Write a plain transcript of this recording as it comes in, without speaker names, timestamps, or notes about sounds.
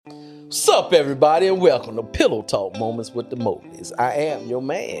What's up, everybody, and welcome to Pillow Talk Moments with the Mobleys. I am your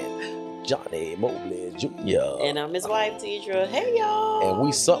man, Johnny Mobley Jr. And I'm his wife, Deidre. Hey, y'all. And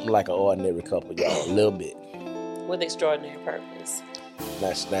we something like an ordinary couple, y'all, a little bit. With extraordinary purpose.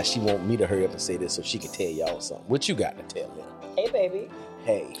 Now she want me to hurry up and say this so she can tell y'all something. What you got to tell them? Hey, baby.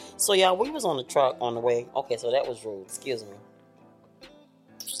 Hey. So, y'all, we was on the truck on the way. Okay, so that was rude. Excuse me.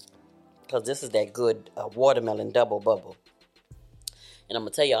 Because this is that good watermelon double bubble. And I'm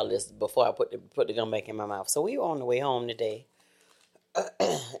going to tell y'all this before I put the gum back in my mouth. So we were on the way home today.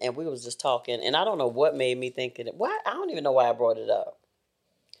 And we was just talking. And I don't know what made me think of it. Why? I don't even know why I brought it up.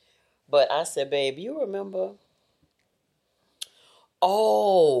 But I said, babe, you remember?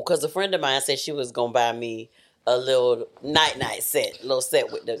 Oh, because a friend of mine said she was going to buy me a little night set. A little set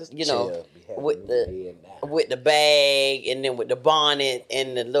with the, with the bag and then with the bonnet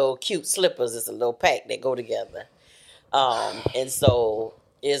and the little cute slippers. It's a little pack that go together. And so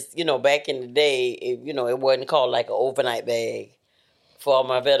it's, back in the day, it wasn't called like an overnight bag. For all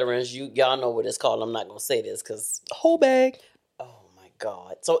my veterans, y'all know what it's called. I'm not going to say this because... Whole bag. Oh, my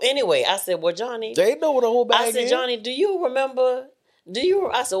God. So anyway, I said, well, Johnny... They know what a whole bag is. I said, Johnny, do you remember...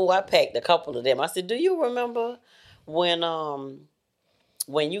 I said, I packed a couple of them. I said, do you remember when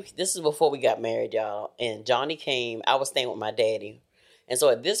you... This is before we got married, y'all. And Johnny came. I was staying with my daddy. And so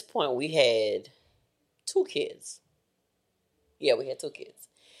at this point, we had 2 kids. Yeah, we had 2 kids.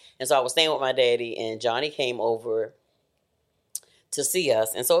 And so I was staying with my daddy, and Johnny came over to see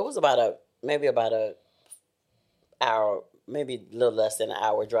us. And so it was maybe about a hour, maybe a little less than an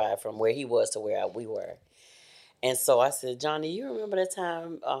hour drive from where he was to where we were. And so I said, Johnny, you remember that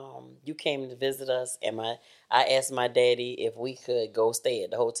time you came to visit us, and I asked my daddy if we could go stay at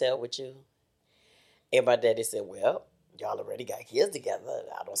the hotel with you? And my daddy said, well, y'all already got kids together.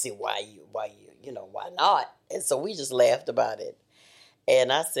 I don't see why not? And so we just laughed about it.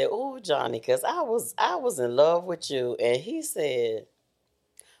 And I said, oh, Johnny, because I was in love with you. And he said,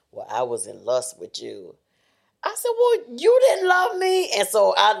 well, I was in lust with you. I said, well, you didn't love me. And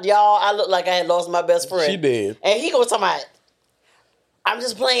so I looked like I had lost my best friend. She did. And he goes talking about, I'm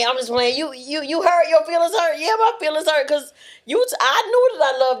just playing. You hurt, your feelings hurt. Yeah, my feelings hurt because I knew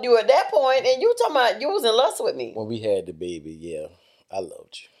that I loved you at that point, and you talking about you was in lust with me. When we had the baby, yeah, I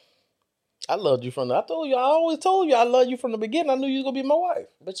loved you. I loved you I always told you I loved you from the beginning. I knew you was going to be my wife.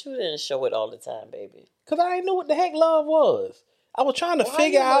 But you didn't show it all the time, baby. Because I didn't know what the heck love was. I was trying to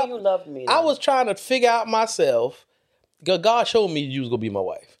figure out. You loved me. Then? I was trying to figure out myself. God showed me you was going to be my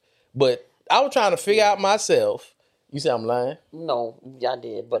wife. But I was trying to figure out myself. You say I'm lying? No, I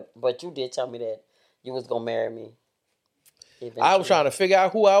did. But you did tell me that you was going to marry me. Eventually. I was trying to figure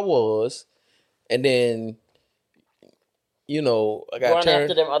out who I was. And then... I got turned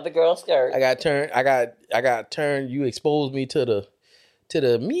after them other girls' skirts. I got turned. You exposed me to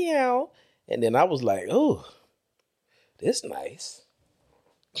the meow, and then I was like, "Oh, this nice."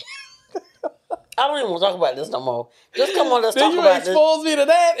 I don't even want to talk about this no more. Just come on, let's talk about this. You exposed me to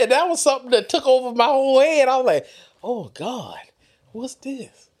that, and that was something that took over my whole head. I was like, "Oh God, what's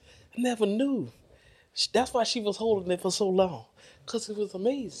this?" I never knew. That's why she was holding it for so long, because it was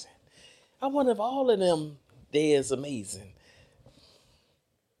amazing. I wonder if all of them there is amazing.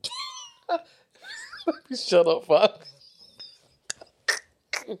 Shut up, fuck.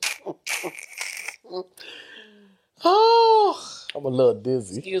 Oh, I'm a little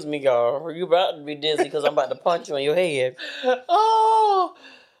dizzy. Excuse me, girl. You about to be dizzy because I'm about to punch you in your head. Oh,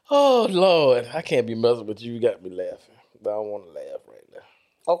 Lord. I can't be messing with you. You got me laughing. But I don't want to laugh right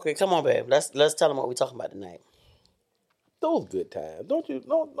now. Okay, come on, babe. Let's tell them what we're talking about tonight. Those good times. Don't you?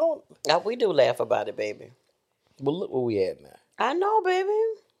 No. We do laugh about it, baby. But look where we at now. I know, baby.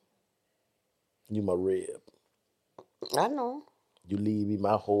 You my rib. I know. You leave me,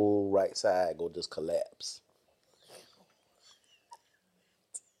 my whole right side go just collapse.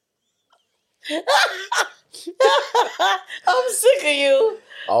 I'm sick of you.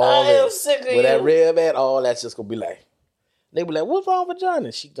 I am sick of you. With that rib at, all that's just gonna be like, they be like, what's wrong with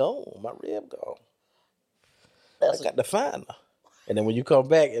Johnny? She gone. My rib gone. I got to find her. And then when you come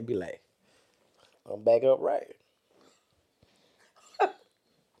back, it'll be like, I'm back up right.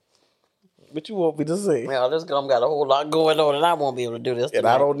 What you want me to say? Well, this gum got a whole lot going on, and I won't be able to do this tonight. And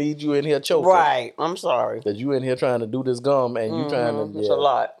I don't need you in here choking. Right. I'm sorry. Because you in here trying to do this gum, and you trying to... It's a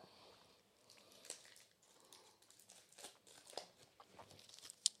lot.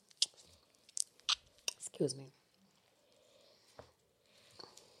 Excuse me.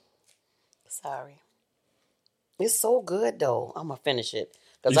 Sorry. It's so good, though. I'm going to finish it.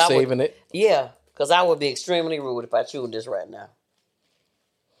 You saving it? Yeah. Because I would be extremely rude if I chewed this right now.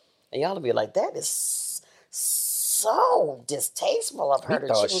 And y'all would be like, that is so distasteful of her. We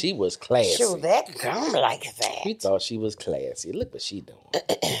thought she was classy. She was that dumb like that. We thought she was classy. Look what she doing.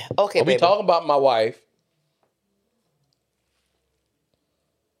 Okay, Are we talking about my wife?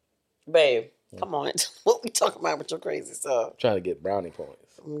 Babe, come on. What we talking about with your crazy stuff? Trying to get brownie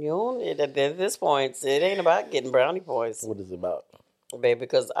points. You don't, at this point, it ain't about getting brownie points. What is it about? Babe,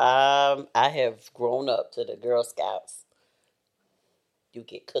 because I have grown up to the Girl Scouts. You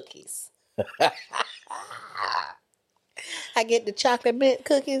get cookies. I get the chocolate mint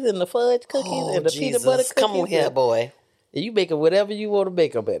cookies and the fudge cookies and the peanut butter cookies. Come on here, boy. And you make it whatever you want to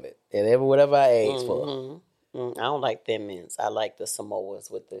make up in it. And whatever I ask for. I don't like Thin Mints. I like the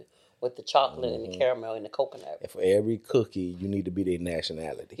Samoas with the chocolate and the caramel and the coconut. And for every cookie, you need to be their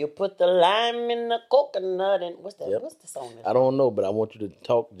nationality. You put the lime in the coconut and what's that? Yep. What's the song? I don't know, but I want you to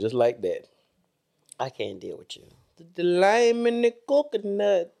talk just like that. I can't deal with you. The lime in the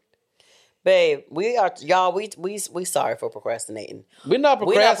coconut. Babe, we sorry for procrastinating. We're not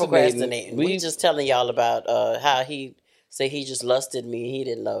procrastinating. We just telling y'all about how he said he just lusted me. He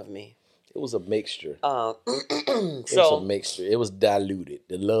didn't love me. It was a mixture. It was a mixture. It was diluted.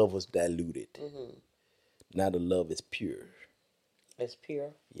 The love was diluted. Now the love is pure. It's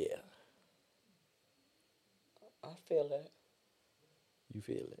pure? Yeah. I feel that. You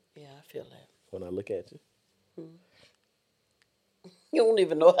feel it? Yeah, I feel that. When I look at you? You don't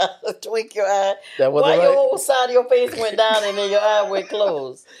even know how to twink your eye. Why your whole side of your face went down and then your eye went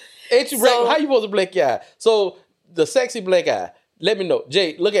closed? How you supposed to blink your eye? So the sexy black eye. Let me know.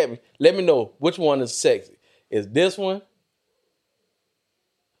 Jay, look at me. Let me know which one is sexy. Is this one?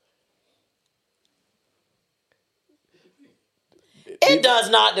 It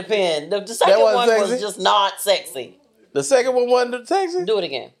does not depend. The second one was just not sexy. The second one wasn't sexy? Do it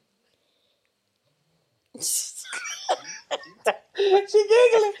again. She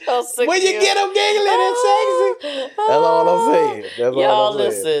giggling. When you get them giggling, it's sexy. That's all I'm saying. Y'all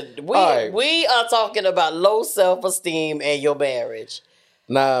listen. We are talking about low self-esteem and your marriage.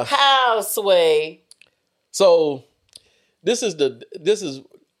 Now, how, Sway? So this is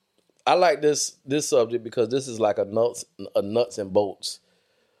I like this subject because this is like a nuts and bolts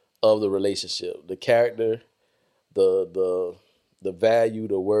of the relationship. The character, the value,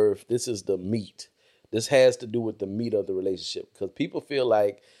 the worth. This is the meat. This has to do with the meat of the relationship because people feel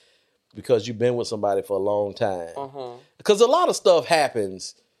like because you've been with somebody for a long time. Because a lot of stuff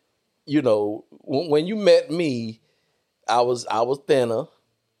happens. You know, when you met me, I was thinner,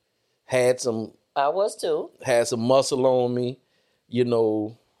 had some. I was too. Had some muscle on me, you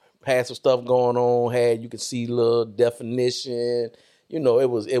know, had some stuff going on. You could see a little definition. You know, it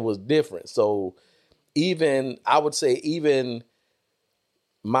was different. So I would say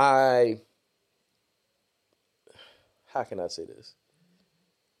my. How can I say this?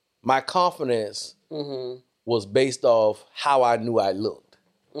 My confidence was based off how I knew I looked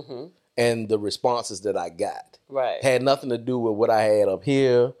and the responses that I got. Right. Had nothing to do with what I had up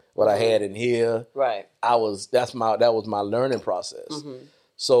here, what I had in here. Right. That was my learning process.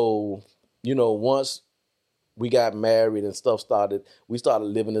 So, you know, once we got married and we started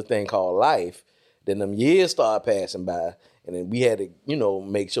living this thing called life. Then them years started passing by. And then we had to, you know,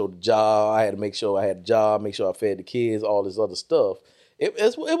 make sure I had to make sure I had a job, make sure I fed the kids, all this other stuff. It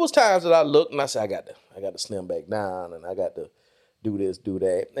was times that I looked and I said, I got to slim back down and I got to do this, do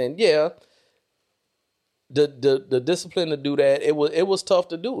that. And yeah, the discipline to do that, it was tough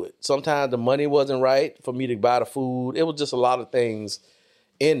to do it. Sometimes the money wasn't right for me to buy the food. It was just a lot of things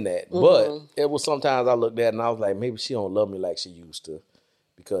in that. But it was sometimes I looked at it and I was like, maybe she don't love me like she used to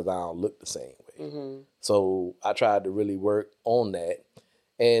because I don't look the same way. So I tried to really work on that.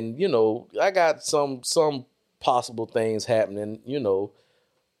 And, you know, I got some possible things happening, you know.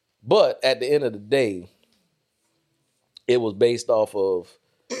 But at the end of the day, it was based off of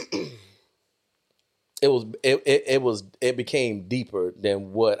it became deeper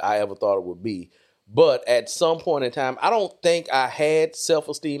than what I ever thought it would be. But at some point in time, I don't think I had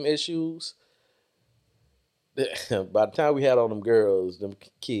self-esteem issues. By the time we had on them girls, them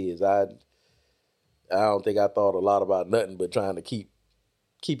kids, I don't think I thought a lot about nothing but trying to keep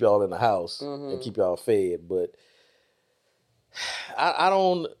y'all in the house and keep y'all fed. But I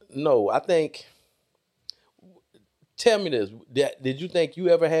don't know. I think. Tell me this: did you think you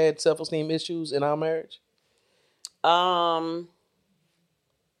ever had self-esteem issues in our marriage? Low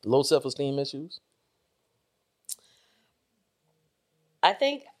self-esteem issues. I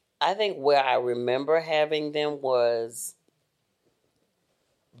think where I remember having them was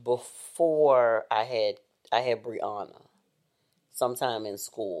before I had Brianna, sometime in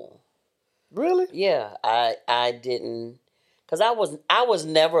school. Really? Yeah, I didn't, Because I was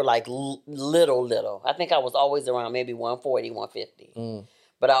never like little. I think I was always around maybe 140, 150.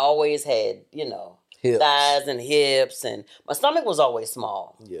 But I always had, Hips. thighs and hips, and my stomach was always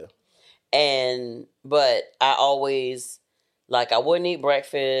small. Yeah. But I always, like, I wouldn't eat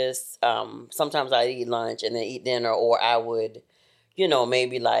breakfast. Sometimes I'd eat lunch and then eat dinner, or I would,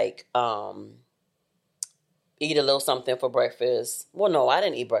 maybe like eat a little something for breakfast. Well, no, I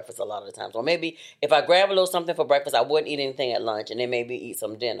didn't eat breakfast a lot of the times. Or maybe if I grab a little something for breakfast, I wouldn't eat anything at lunch, and then maybe eat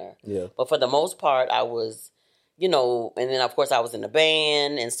some dinner. Yeah. But for the most part, I was, and then of course I was in the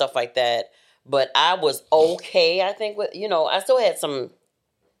band and stuff like that. But I was okay, I think, with, I still had some,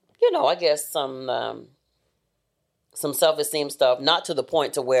 I guess some self-esteem stuff, not to the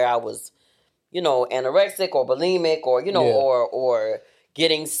point to where I was, anorexic or bulimic or, or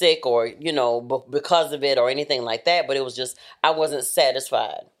getting sick or, because of it or anything like that. But it was just, I wasn't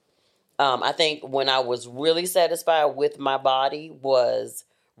satisfied. I think when I was really satisfied with my body was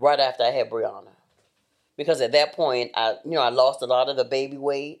right after I had Brianna. Because at that point, I lost a lot of the baby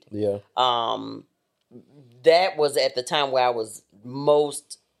weight. Yeah. That was at the time where I was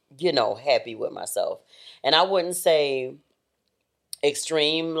most, happy with myself. And I wouldn't say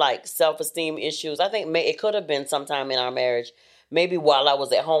extreme, like, self-esteem issues. I think it could have been sometime in our marriage, maybe while I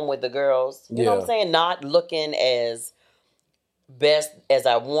was at home with the girls. You know what I'm saying? Not looking as best as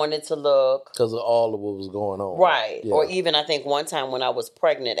I wanted to look. Because of all of what was going on. Right. Yeah. Or even, I think one time when I was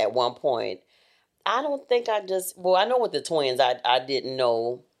pregnant at one point, I don't think I know with the twins, I didn't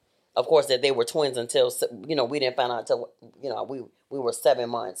know, of course, that they were twins until, we didn't find out until, we were 7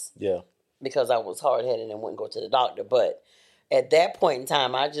 months. Yeah. Because I was hard-headed and wouldn't go to the doctor. But at that point in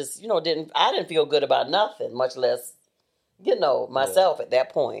time, I just, didn't feel good about nothing, much less, myself at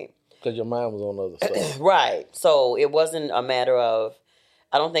that point. Because your mind was on the other side. Right. So it wasn't a matter of,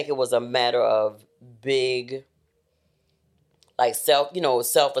 I don't think it was a matter of big, like,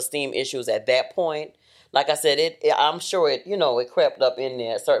 self-esteem issues at that point. Like I said, I'm sure it crept up in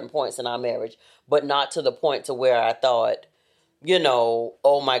there at certain points in our marriage, but not to the point to where I thought,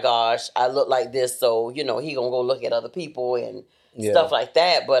 oh my gosh, I look like this, so, he gonna go look at other people and stuff like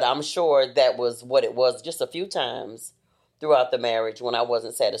that. But I'm sure that was what it was just a few times throughout the marriage when I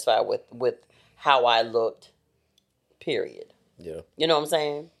wasn't satisfied with how I looked, period. Yeah. You know what I'm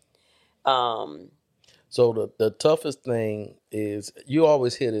saying? So the toughest thing is, you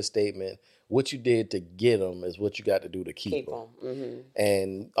always hear this statement, what you did to get them is what you got to do to keep them. Mm-hmm.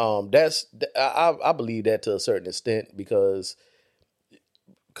 And I believe that to a certain extent, because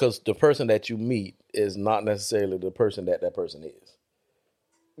the person that you meet is not necessarily the person that person is.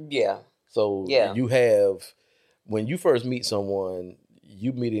 Yeah. So you have, when you first meet someone,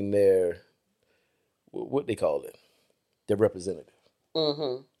 you meeting their, what they call it, their representative.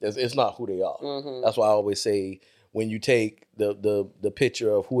 Mm-hmm. It's not who they are. Mm-hmm. That's why I always say, when you take the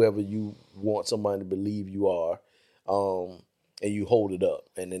picture of whoever you want somebody to believe you are, and you hold it up,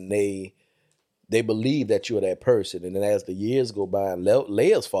 and then they believe that you're that person, and then as the years go by and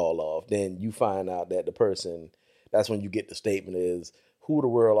layers fall off, then you find out that the person, that's when you get the statement is, who the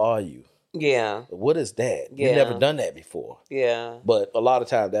world are you? Yeah. What is that? Yeah. You've never done that before. Yeah. But a lot of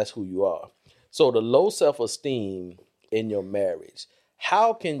times that's who you are. So the low self-esteem in your marriage,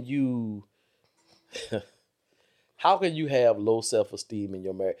 how can you have low self-esteem in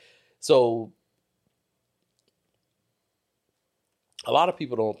your marriage? So a lot of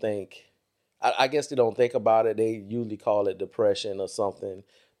people don't think, I guess they don't think about it. They usually call it depression or something.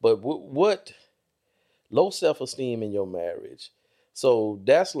 But what low self-esteem in your marriage? So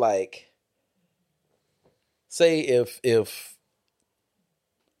that's like, say if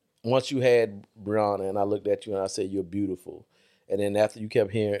once you had Brianna and I looked at you and I said, you're beautiful. And then after you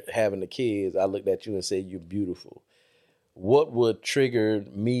kept having the kids, I looked at you and said, you're beautiful. What would trigger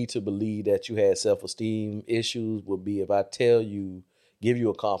me to believe that you had self-esteem issues would be if I give you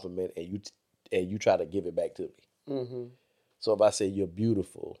a compliment and you try to give it back to me. Mm-hmm. So if I say you're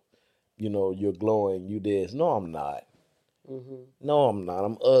beautiful, you're glowing, you this. No, I'm not. Mm-hmm. No, I'm not.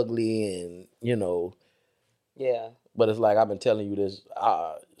 I'm ugly and, Yeah. But it's like, I've been telling you this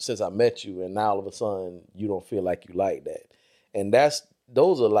since I met you, and now all of a sudden you don't feel like you like that. And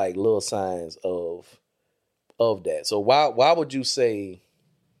those are like little signs of that. So why would you say?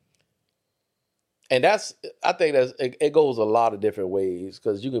 And I think it goes a lot of different ways,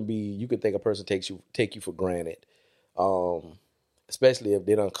 because you can think a person take you for granted, especially if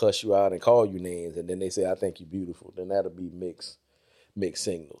they don't cuss you out and call you names, and then they say, I think you're beautiful. Then that'll be mixed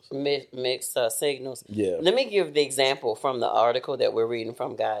signals. Mixed signals. Yeah. Let me give the example from the article that we're reading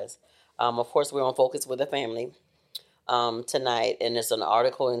from, guys. Of course, we're on Focus with the Family tonight, and it's an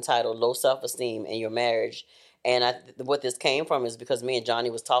article entitled "Low Self-Esteem in Your Marriage." And what this came from is because me and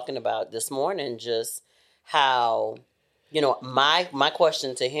Johnny was talking about this morning, just how, my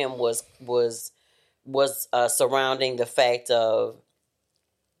question to him was surrounding the fact of,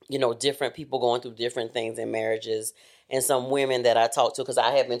 different people going through different things in marriages, and some women that I talked to, because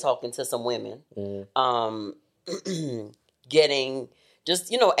I have been talking to some women, getting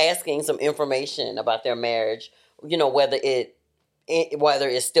just, asking some information about their marriage, whether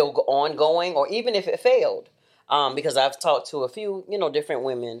it's still ongoing or even if it failed. Because I've talked to a few, different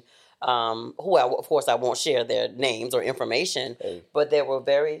women, who of course I won't share their names or information, but they were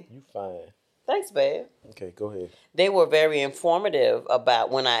very... You fine. Thanks, babe. Okay, go ahead. They were very informative about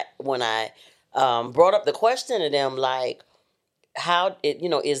when I brought up the question to them, like, how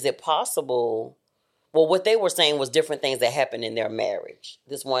is it possible? Well, what they were saying was different things that happened in their marriage.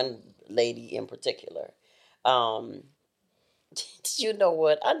 This one lady in particular. You know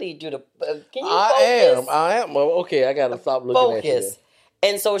what? I need you to. Can you focus? I am. Okay, I gotta stop looking at you.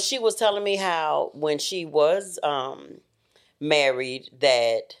 And so she was telling me how when she was married,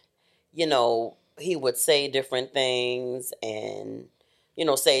 that he would say different things and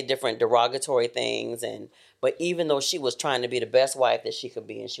say different derogatory things, but even though she was trying to be the best wife that she could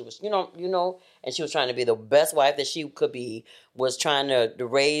be, and she was and she was trying to be the best wife that she could be, was trying to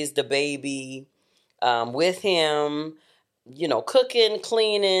raise the baby with him. Cooking,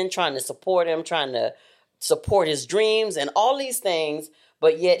 cleaning, trying to support him, trying to support his dreams and all these things.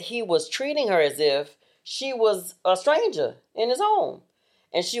 But yet he was treating her as if she was a stranger in his home.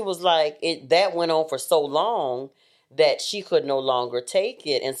 And she was like, that went on for so long that she could no longer take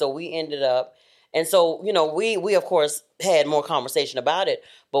it. And so we ended up, and so, we of course had more conversation about it.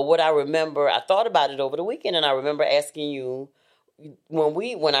 But what I remember, I thought about it over the weekend, and I remember asking you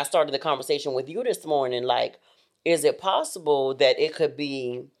when I started the conversation with you this morning, like, is it possible that it could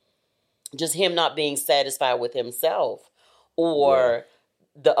be just him not being satisfied with himself, or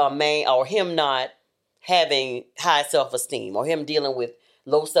or him not having high self-esteem, or him dealing with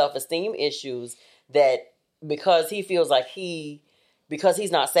low self-esteem issues, that because he feels like because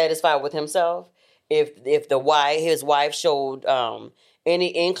he's not satisfied with himself, if his wife showed any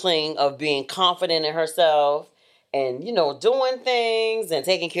inkling of being confident in herself, and, doing things and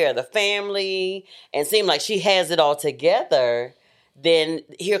taking care of the family and seem like she has it all together, then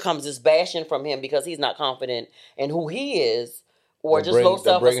here comes this bashing from him because he's not confident in who he is, or just low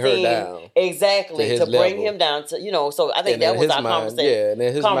self-esteem. Bring her down. Exactly. To bring him down to, so I think that was our conversation. Yeah,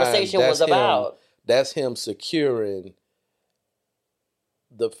 and conversation was about. That's him securing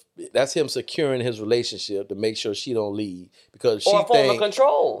his relationship to make sure she don't leave, because she or a form of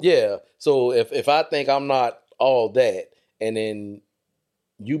control. Yeah. So if I think I'm not all that, and then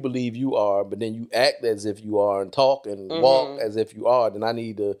you believe you are, but then you act as if you are and talk and walk as if you are, then I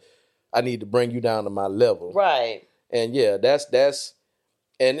need to bring you down to my level. Right. And that's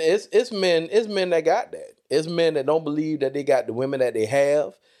and it's men that got that. It's men that don't believe that they got the women that they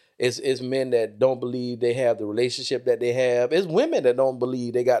have. It's men that don't believe they have the relationship that they have. It's women that don't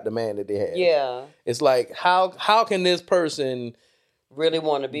believe they got the man that they have. Yeah. It's like, how can this person really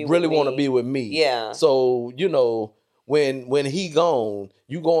want to be with me? Yeah. So, when he gone,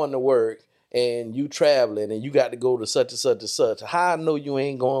 you going to work and you traveling and you got to go to such and such and such. How I know you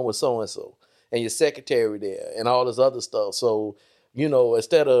ain't going with so and so and your secretary there and all this other stuff. So,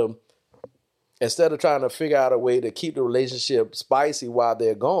 instead of trying to figure out a way to keep the relationship spicy while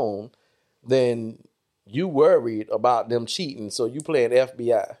they're gone, then you worried about them cheating. So you playing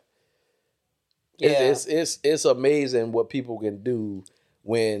FBI. Yeah. It's amazing what people can do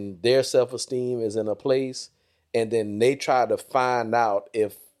when their self-esteem is in a place, and then they try to find out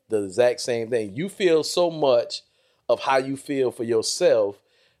if the exact same thing. You feel so much of how you feel for yourself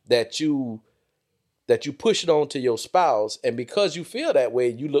that you push it on to your spouse, and because you feel that way,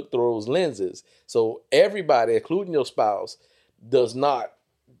 you look through those lenses. So everybody, including your spouse,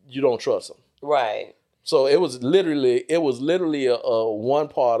 you don't trust them. Right. So it was literally a one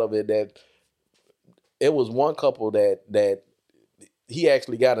part of it that it was one couple that he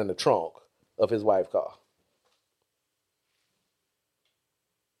actually got in the trunk of his wife's car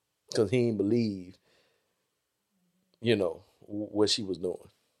because he didn't believe, what she was doing.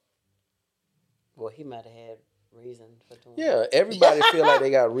 Well, he might have had reason for doing it. Yeah, everybody feel like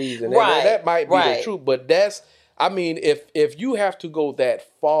they got reason. Right. And that might be the truth, but if you have to go that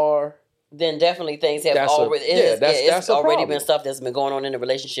far, then definitely things have already. It's already been stuff that's been going on in the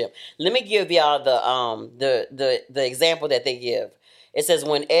relationship. Let me give y'all the example that they give. It says,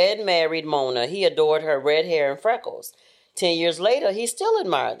 when Ed married Mona, he adored her red hair and freckles. 10 years later, he still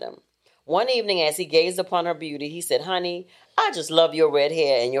admired them. One evening, as he gazed upon her beauty, he said, "Honey, I just love your red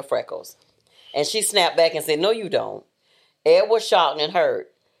hair and your freckles." And she snapped back and said, no, you don't. Ed was shocked and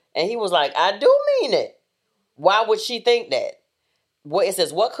hurt. And he was like, I do mean it. Why would she think that? Well, it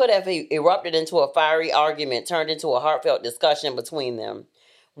says, what could have erupted into a fiery argument turned into a heartfelt discussion between them,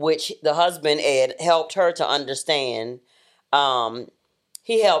 which the husband, Ed, helped her to understand.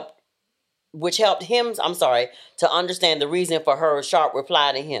 He helped, which helped him, to understand the reason for her sharp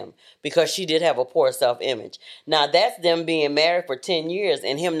reply to him, because she did have a poor self-image. Now, that's them being married for 10 years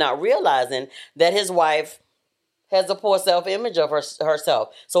and him not realizing that his wife has a poor self-image of herself.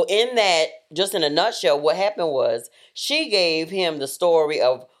 So in that, just in a nutshell, what happened was she gave him the story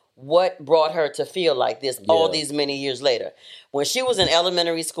of what brought her to feel like this all these many years later. When she was in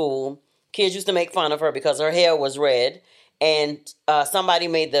elementary school, kids used to make fun of her because her hair was red. And somebody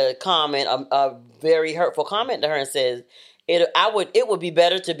made the comment, a very hurtful comment to her, and says, it would be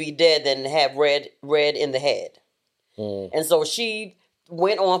better to be dead than to have red in the head. And so she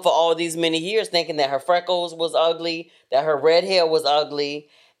went on for all these many years thinking that her freckles was ugly, that her red hair was ugly.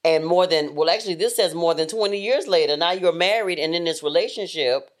 And this says more than 20 years later, now you're married and in this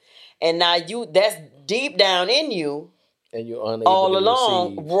relationship, and now that's deep down in you. And you're unable all to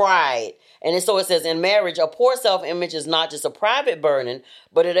along, receive. Right. And so it says, in marriage, a poor self-image is not just a private burden,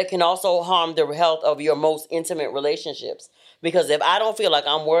 but it can also harm the health of your most intimate relationships. Because if I don't feel like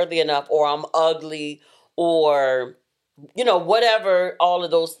I'm worthy enough, or I'm ugly, or whatever all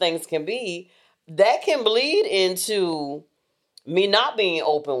of those things can be, that can bleed into me not being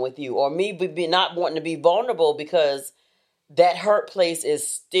open with you, or me not wanting to be vulnerable, because that hurt place is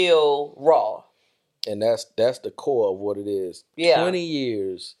still raw. And that's the core of what it is. Yeah.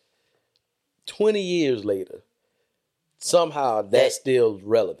 20 years later, somehow that's still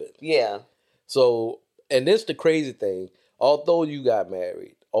relevant. Yeah. So, and this the crazy thing. Although you got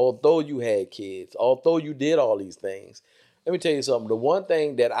married, although you had kids, although you did all these things, let me tell you something. The one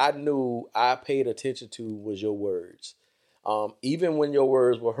thing that I knew I paid attention to was your words. Even when your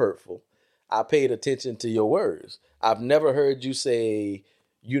words were hurtful, I paid attention to your words. I've never heard you say,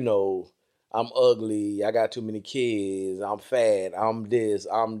 I'm ugly, I got too many kids, I'm fat, I'm this,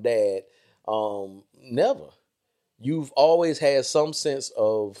 I'm that. Never. You've always had some sense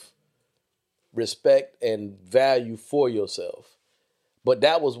of respect and value for yourself. But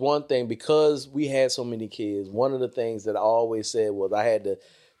that was one thing, because we had so many kids. One of the things that I always said was I had to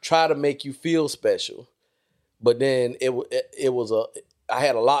try to make you feel special. But then it was a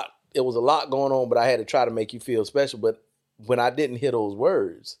lot going on, but I had to try to make you feel special. But when I didn't hear those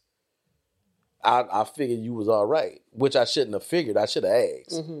words, I figured you was all right, which I shouldn't have figured. I should have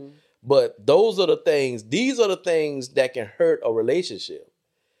asked. Mm-hmm. But these are the things that can hurt a relationship.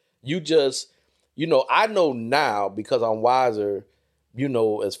 You just, I know now because I'm wiser,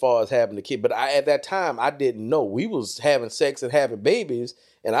 as far as having a kid. But at that time, I didn't know. We was having sex and having babies,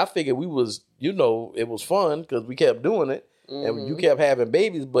 and I figured we was, it was fun because we kept doing it. Mm-hmm. And you kept having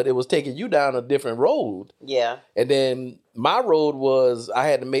babies, but it was taking you down a different road. Yeah. And then my road was I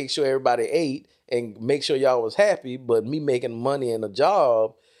had to make sure everybody ate and make sure y'all was happy, but me making money and a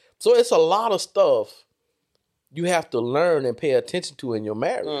job. So it's a lot of stuff you have to learn and pay attention to in your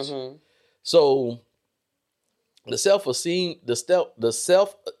marriage. Mm-hmm. So the self-esteem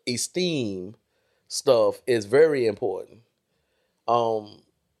stuff is very important.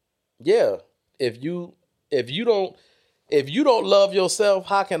 Yeah. If you don't love yourself,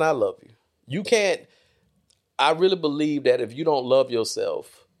 how can I love you? You can't. I really believe that if you don't love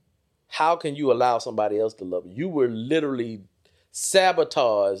yourself, how can you allow somebody else to love you? You will literally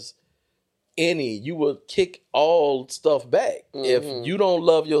sabotage you will kick all stuff back. Mm-hmm. If you don't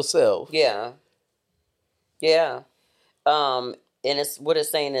love yourself. Yeah. Yeah. And what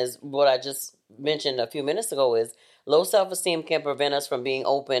it's saying is what I just mentioned a few minutes ago is low self-esteem can prevent us from being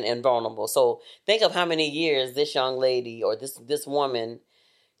open and vulnerable. So think of how many years this young lady or this woman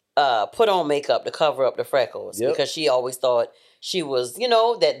put on makeup to cover up the freckles. Yep. Because she always thought she was,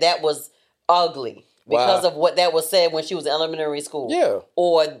 that was ugly because of what that was said when she was in elementary school. Yeah.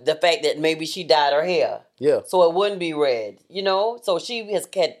 Or the fact that maybe she dyed her hair. Yeah. So it wouldn't be red, So she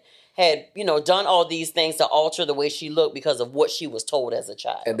had done all these things to alter the way she looked because of what she was told as a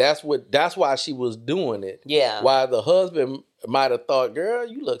child. And that's why she was doing it. Yeah. Why the husband might have thought, girl,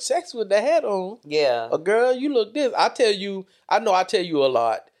 you look sexy with that hat on. Yeah. Or girl, you look this. I tell you a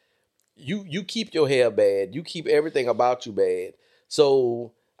lot. You keep your hair bad. You keep everything about you bad.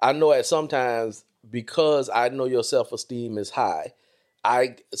 So I know at sometimes, because I know your self-esteem is high,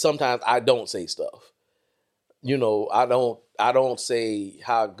 sometimes I don't say stuff. I don't say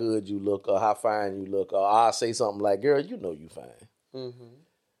how good you look or how fine you look, or I'll say something like, girl, you fine. Mm-hmm.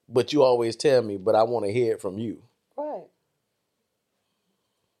 But you always tell me, but I want to hear it from you. Right.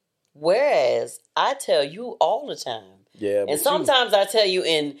 Whereas I tell you all the time. Yeah. And sometimes I tell you,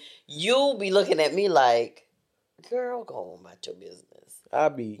 and you'll be looking at me like, girl, go on about your business.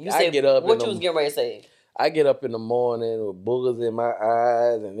 Get up. What you was getting ready to say? I get up in the morning with boogers in my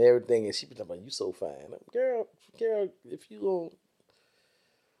eyes and everything, and she be talking about, you so fine. Girl, if you don't...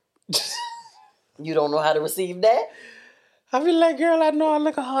 You don't know how to receive that? I be like, girl, I know I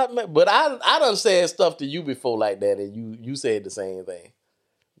look a hot man. But I done said stuff to you before like that, and you said the same thing.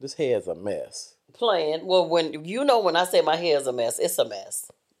 This hair's a mess. Playing. Well, when I say my hair's a mess, it's a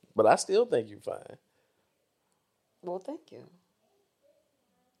mess. But I still think you're fine. Well, thank you.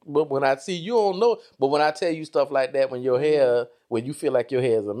 But when I see you don't know. But when I tell you stuff like that, when you feel like your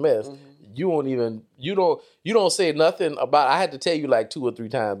hair is a mess, you don't say nothing about. I had to tell you like 2 or 3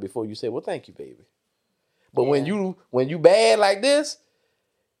 times before you say, well, thank you, baby. But when you bad like this,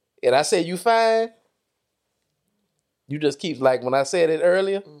 and I say you fine, you just keep like when I said it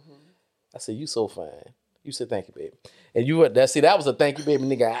earlier, I said you so fine. You said thank you, baby. And that was a thank you, baby,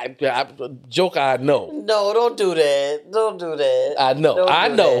 nigga. Joke I know. No, don't do that. Don't do that. I know.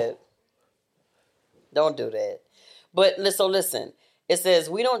 That. Don't do that. But so listen. It says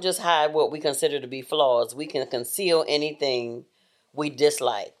we don't just hide what we consider to be flaws. We can conceal anything we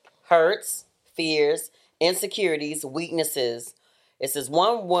dislike. Hurts, fears, insecurities, weaknesses. It says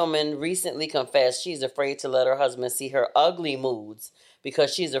one woman recently confessed she's afraid to let her husband see her ugly moods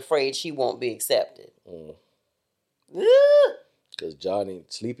because she's afraid she won't be accepted. Because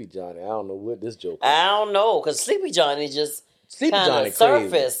Sleepy Johnny, I don't know what this joke is. I don't know, because Sleepy Johnny just kind of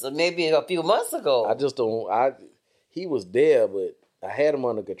surfaced maybe a few months ago. I just don't, he was there, but I had him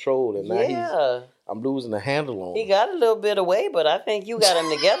under control, and now I'm losing the handle on him. He got a little bit away, but I think you got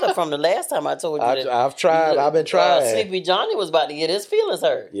him together from the last time I told you that. I've tried. I've been trying. Sleepy Johnny was about to get his feelings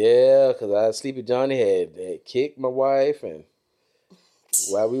hurt. Yeah, because Sleepy Johnny had kicked my wife, and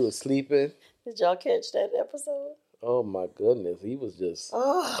while we were sleeping. Did y'all catch that episode? Oh my goodness, he was just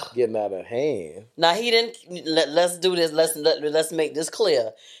getting out of hand. Now he didn't. Let's do this. Let's make this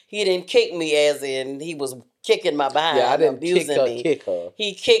clear. He didn't kick me as in he was kicking my behind. Yeah, I didn't kick her.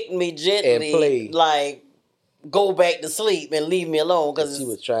 He kicked me gently, like go back to sleep and leave me alone because she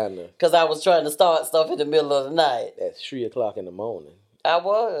was trying to. Because I was trying to start stuff in the middle of the night. At 3:00 in the morning. I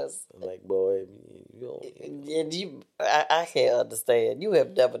was. I'm like, boy, I can't understand. You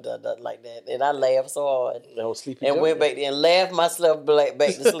have never done nothing like that, and I laughed so hard. I was sleepy and went back there and laughed myself back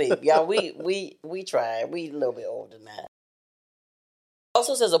to sleep. Y'all, we tried. We a little bit older now.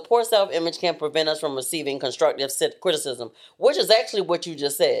 Also says a poor self-image can prevent us from receiving constructive criticism, which is actually what you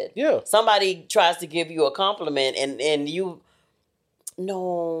just said. Yeah. Somebody tries to give you a compliment, and you,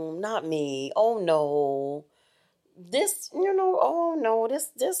 no, not me. Oh no. This, oh no,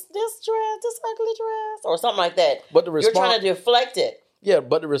 this dress, this ugly dress, or something like that. But the response, you're trying to deflect it. Yeah,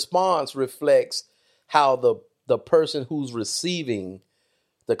 but the response reflects how the person who's receiving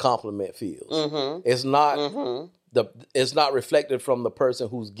the compliment feels. Mm-hmm. It's not it's not reflected from the person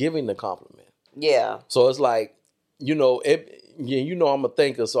who's giving the compliment. Yeah. So it's like, I'm a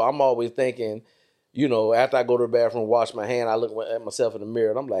thinker, so I'm always thinking, after I go to the bathroom, wash my hand, I look at myself in the mirror,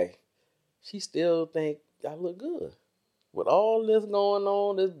 and I'm like, she still think I look good. With all this going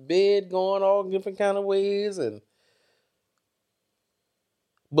on, this bed going all different kind of ways,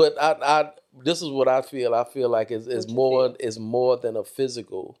 but I this is what I feel. I feel like it's more than a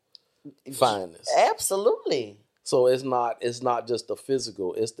physical fineness. Absolutely. So it's not just the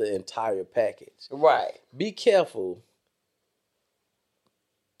physical, it's the entire package. Right. Be careful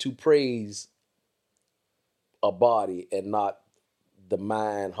to praise a body and not the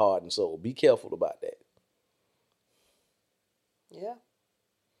mind, heart, and soul. Be careful about that. Yeah.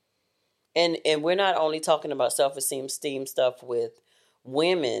 And we're not only talking about self-esteem stuff with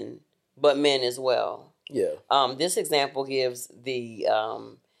women, but men as well. Yeah. This example gives the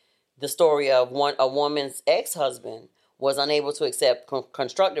story of a woman's ex-husband was unable to accept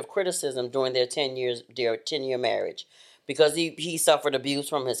constructive criticism during their 10-year marriage because he suffered abuse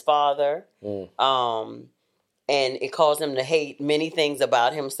from his father. And it caused him to hate many things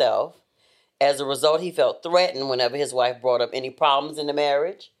about himself. As a result, he felt threatened whenever his wife brought up any problems in the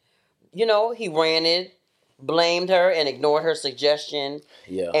marriage. He ran it, blamed her, and ignored her suggestion.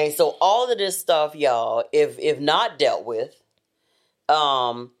 Yeah. And so all of this stuff, y'all, if not dealt with,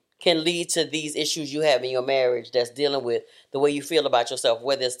 can lead to these issues you have in your marriage that's dealing with the way you feel about yourself,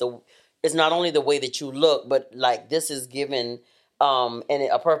 whether it's not only the way that you look, but like this is given and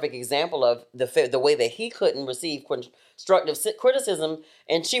a perfect example of the way that he couldn't receive constructive criticism,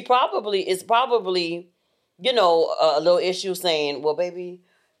 and it's probably a little issue saying, well, baby,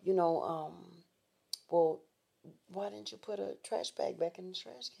 well, why didn't you put a trash bag back in the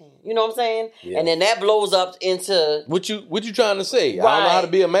trash can? You know what I'm saying? Yeah. And then that blows up into What you trying to say? Right. I don't know how to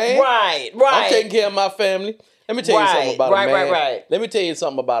be a man? Right. I'm taking care of my family. Let me tell you something about a man. Right. Let me tell you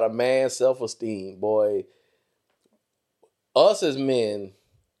something about a man's self-esteem, boy. Us as men,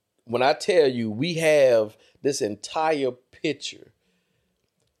 when I tell you we have this entire picture,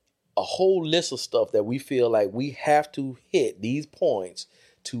 a whole list of stuff that we feel like we have to hit these points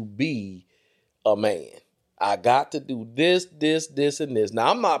to be a man. I got to do this, and this. Now,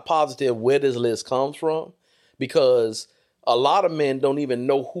 I'm not positive where this list comes from because a lot of men don't even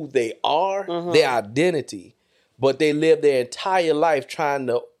know who they are, their identity, but they live their entire life trying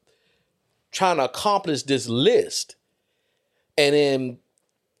to accomplish this list. And then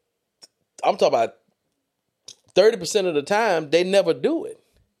I'm talking about 30% of the time, they never do it.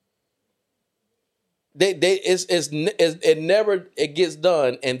 It gets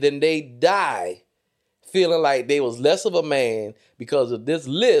done, and then they die feeling like they was less of a man because of this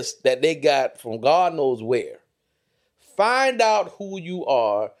list that they got from God knows where. Find out who you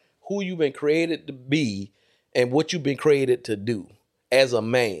are, who you've been created to be, and what you've been created to do as a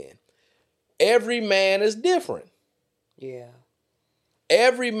man. Every man is different. Yeah.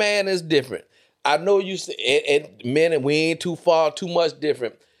 Every man is different. I know you say, and men, and we ain't too much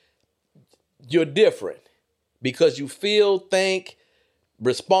different. You're different because you feel, think,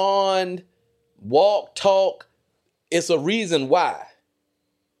 respond, walk, talk. It's a reason why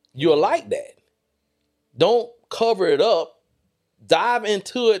you're like that. Don't cover it up. Dive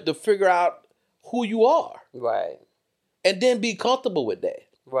into it to figure out who you are. Right. And then be comfortable with that.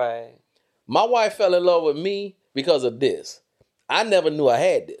 Right. My wife fell in love with me because of this. I never knew I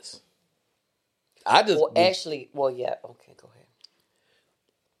had this. Yeah. Okay, go ahead.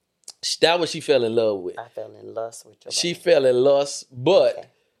 That's what she fell in love with. I fell in lust with your She body. fell in lust, but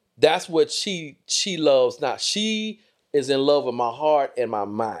that's what she loves now. She is in love with my heart and my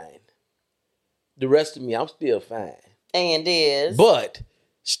mind. The rest of me, I'm still fine. And is. But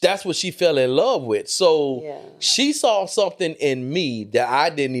that's what she fell in love with. So she saw something in me that I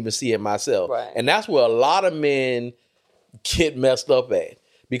didn't even see in myself. Right. And that's where a lot of men get messed up at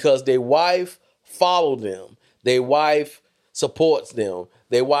because their wife followed them. Their wife supports them.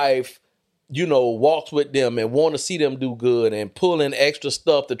 Their wife, walks with them and want to see them do good and pull in extra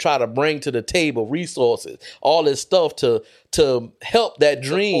stuff to try to bring to the table, resources, all this stuff to help that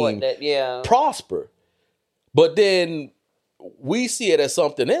dream prosper. But then we see it as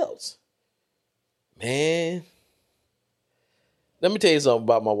something else. Man, let me tell you something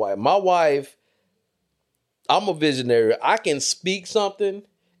about my wife. My wife, I'm a visionary. I can speak something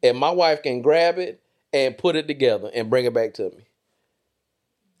and my wife can grab it and put it together and bring it back to me.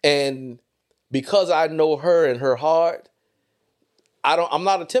 And because I know her and her heart, I'm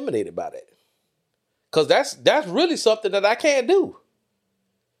not intimidated by that. Because that's really something that I can't do.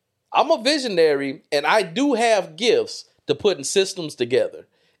 I'm a visionary and I do have gifts to putting systems together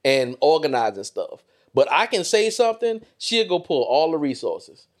and organizing stuff. But I can say something, she'll go pull all the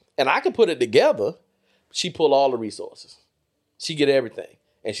resources. And I can put it together. She pull all the resources. She get everything.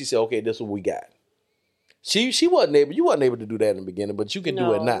 And she said, okay, this is what we got. You wasn't able to do that in the beginning, but you can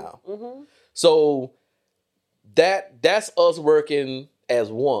do it now. Mm-hmm. So that's us working as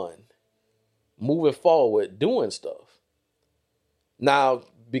one, moving forward, doing stuff. Now,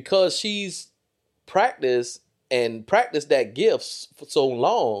 because she's practiced that gift for so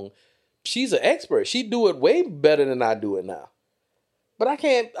long, she's an expert. She do it way better than I do it now. But I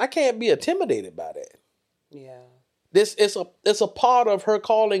can't be intimidated by that. Yeah. It's a part of her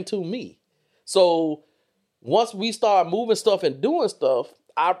calling to me. So once we start moving stuff and doing stuff,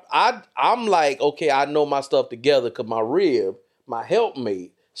 I'm like, okay, I know my stuff together because my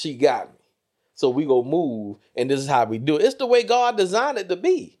helpmate, she got me. So we go move, and this is how we do it. It's the way God designed it to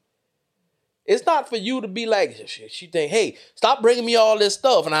be. It's not for you to be like, she think, hey, stop bringing me all this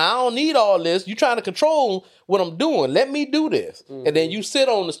stuff, and I don't need all this. You're trying to control what I'm doing. Let me do this. Mm-hmm. And then you sit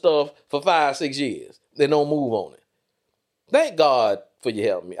on the stuff for 5-6 years. Then don't move on it. Thank God for you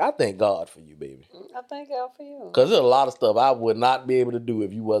helping me. I thank God for you, baby. I thank God for you. Because there's a lot of stuff I would not be able to do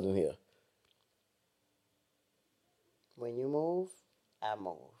if you wasn't here. When you move, I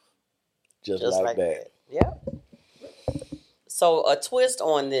move. Just like that. Yep. So a twist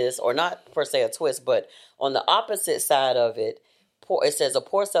on this, or not per se a twist, but on the opposite side of it, it says a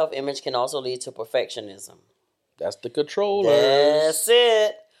poor self-image can also lead to perfectionism. That's the controllers. That's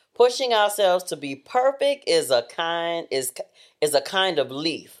it. Pushing ourselves to be perfect is a kind of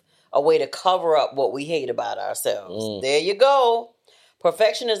leaf, a way to cover up what we hate about ourselves. There you go.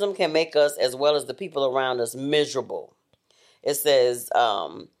 Perfectionism can make us, as well as the people around us, miserable. It says,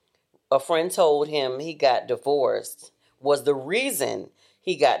 a friend told him he got divorced was the reason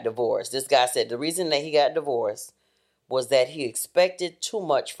he got divorced. This guy said the reason that he got divorced was that he expected too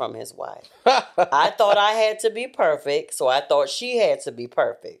much from his wife. I thought I had to be perfect, so I thought she had to be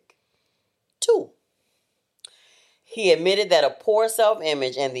perfect. 2, he admitted that a poor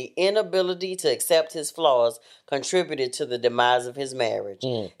self-image and the inability to accept his flaws contributed to the demise of his marriage.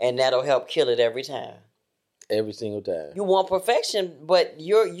 And that'll help kill it every time. Every single time. You want perfection, but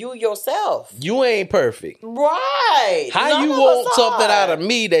you're you yourself. You ain't perfect. Right. How None you of want us something are. out of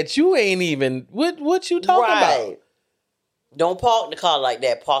me that you ain't even... What you talking about? Don't park the car like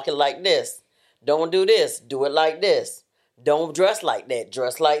that. Park it like this. Don't do this. Do it like this. Don't dress like that.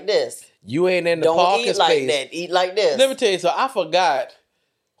 Dress like this. You ain't in the Don't parking eat like space. that. Eat like this. Let me tell you, so I forgot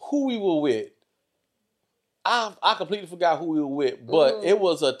who we were with. I completely forgot who we were with, but it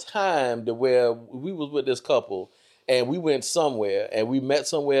was a time to where we was with this couple and we went somewhere and we met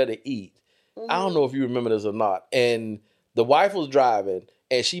somewhere to eat. I don't know if you remember this or not. And the wife was driving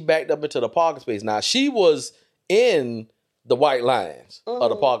and she backed up into the parking space. Now, she was in the white lines of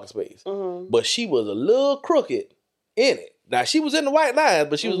the parking space, but she was a little crooked in it. Now, she was in the white lines,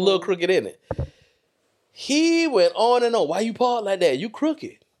 but she was a little crooked in it. He went on and on. Why you park like that? You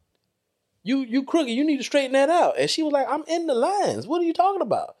crooked. You crooked. You need to straighten that out. And she was like, I'm in the lines. What are you talking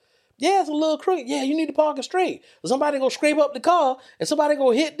about? Yeah, it's a little crooked. Yeah, you need to park it straight. Somebody gonna scrape up the car and somebody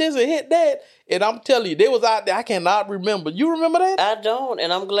gonna hit this and hit that. And I'm telling you, they was out there. I cannot remember. You remember that? I don't,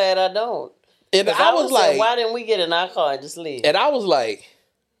 and I'm glad I don't. And I was like, saying, why didn't we get in our car and just leave? And I was like,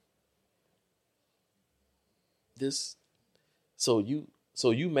 this. So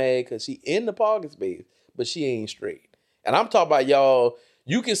you mad because she in the parking space, but she ain't straight. And I'm talking about y'all.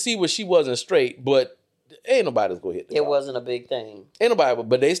 You can see where she wasn't straight, but ain't nobody's gonna hit the car. It wasn't a big thing. Ain't nobody,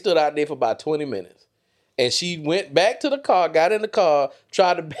 but they stood out there for about 20 minutes. And she went back to the car, got in the car,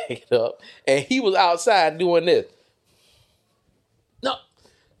 tried to back it up, and he was outside doing this. No.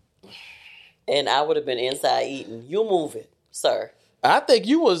 And I would have been inside eating. You move it, sir. I think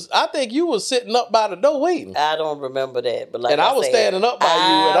you was sitting up by the door waiting. I don't remember that, but like and I was standing up by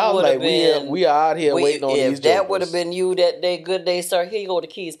you, and I was like, we are out here waiting on these jokers. If that would have been you that day, good day, sir, here you go, the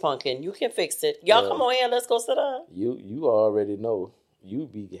keys, pumpkin. You can fix it. Y'all come on here, let's go sit down. You already know. You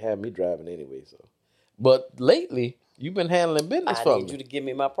be having me driving anyway, so. But lately, you've been handling business for me. I need you to give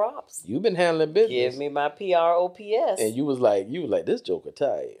me my props. You've been handling business. Give me my PROPS. And you was like, this joker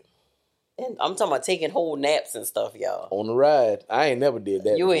tired. And I'm talking about taking whole naps and stuff, y'all. On the ride. I ain't never did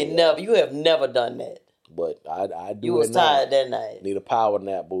that. You have never done that. But I do. You was tired that night. Need a power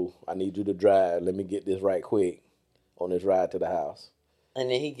nap, boo. I need you to drive. Let me get this right quick on this ride to the house.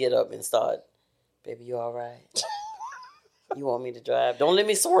 And then he get up and start, baby, you all right? You want me to drive? Don't let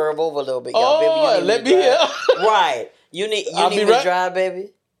me swerve over a little bit, y'all. Oh, baby, let me hear. Right. You need me to drive,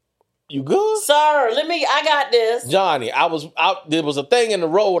 baby? You good? Sir, I got this. Johnny, there was a thing in the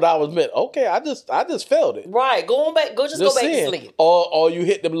road I was meant. Okay, I just felt it. Right. Go back to sleep. Or you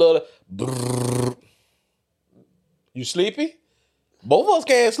hit them little brrr. You sleepy? Both of us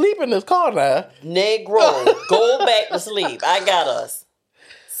can't sleep in this car now. Negro, go back to sleep. I got us.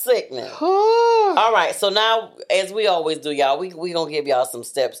 Sickening. All right, so now, as we always do, y'all, we gonna give y'all some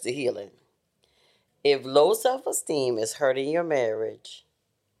steps to healing. If low self-esteem is hurting your marriage,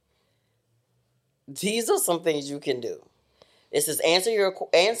 these are some things you can do. This is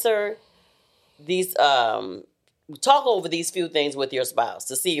answer these talk over these few things with your spouse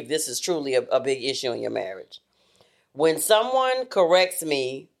to see if this is truly a big issue in your marriage. When someone corrects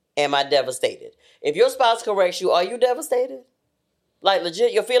me, am I devastated? If your spouse corrects you, are you devastated? Like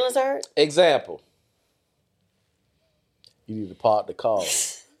legit, your feelings hurt? Example. You need to park the car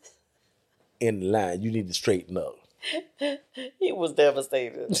in the line. You need to straighten up. He was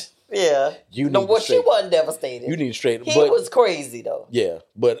devastated. Yeah. She wasn't devastated. You need to straighten up. He was crazy though. Yeah.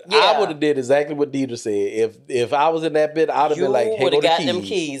 But I would have did exactly what Deidre said. If I was in that bit, I would have been like, hey, go to the keys. You would have got them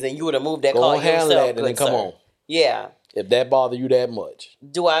keys and you would have moved that car yourself. Go and then come on. Yeah. If that bothers you that much.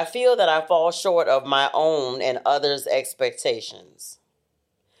 Do I feel that I fall short of my own and others' expectations?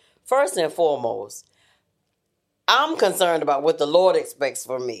 First and foremost, I'm concerned about what the Lord expects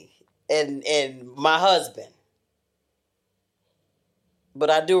from me and my husband. But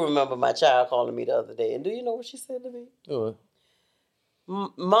I do remember my child calling me the other day. And do you know what she said to me?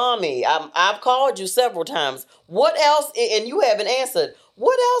 Mommy, I've called you several times. What else? And you haven't answered.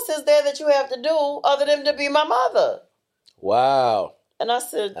 What else is there that you have to do other than to be my mother? Wow. And I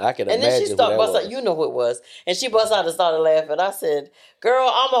said, I can imagine. And then she started busting out, you know who it was. And she busted out and started laughing. I said, girl,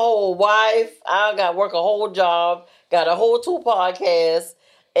 I'm a whole wife. I got to work a whole job, got a whole 2 podcasts,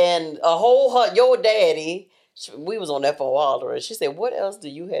 and a whole your daddy. we was on that for a while, and she said, "What else do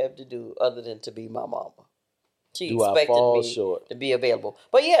you have to do other than to be my mama?" She Do I expected fall me short? to be available.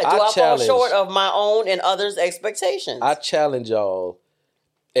 But yeah, do I fall short of my own and others' expectations? I challenge y'all,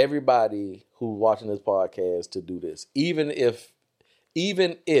 everybody who's watching this podcast, to do this. Even if,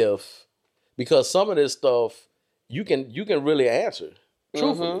 because some of this stuff you can really answer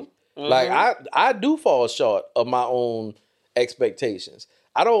truthfully. Like I do fall short of my own expectations.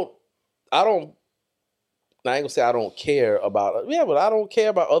 I ain't gonna say I don't care about, but I don't care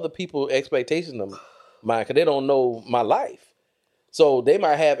about other people's expectations of mine, because they don't know my life. So they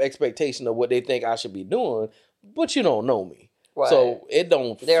might have expectation of what they think I should be doing, but you don't know me. Right. So it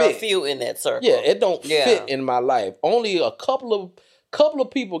don't fit. There are a few in that circle. Yeah, it don't fit in my life. Only a couple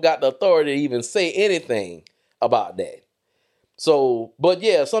of people got the authority to even say anything about that. So, but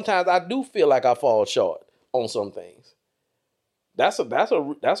yeah, sometimes I do feel like I fall short on some things. That's a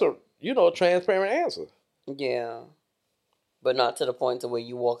transparent answer. Yeah. But not to the point to where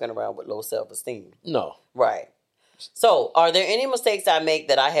you walking around with low self-esteem. No. Right. So, are there any mistakes I make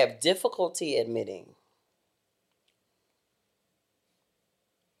that I have difficulty admitting?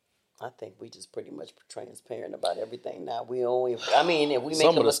 I think we just pretty much transparent about everything now. If we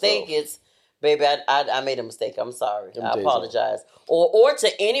make a mistake, it's, baby, I made a mistake. I'm sorry. I apologize. Or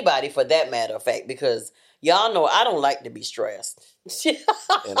to anybody for that matter of fact, because y'all know I don't like to be stressed.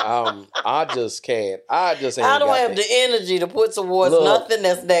 And I just can't. I don't have the energy to put towards nothing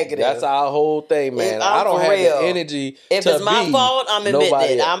that's negative. That's our whole thing, man. I don't have the energy. If it's my fault, I'm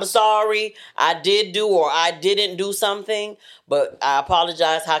admitting it. I'm sorry. I did do or I didn't do something, but I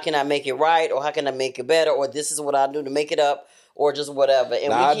apologize. How can I make it right, or how can I make it better, or this is what I do to make it up, or just whatever,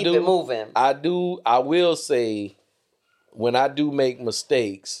 and we keep it moving. I will say, when I do make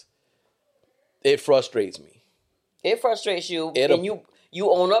mistakes, it frustrates me. It frustrates you, and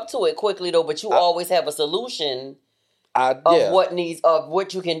you own up to it quickly though. But you always have a solution of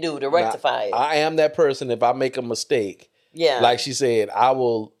what you can do to rectify it. I am that person. If I make a mistake, like she said, I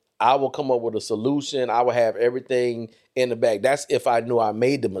will come up with a solution. I will have everything in the bag. That's if I knew I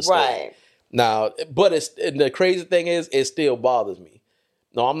made the mistake. Right. Now, but the crazy thing is, it still bothers me.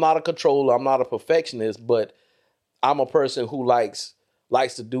 No, I'm not a controller. I'm not a perfectionist, but I'm a person who likes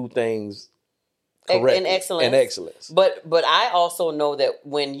to do things correctly and excellence. But I also know that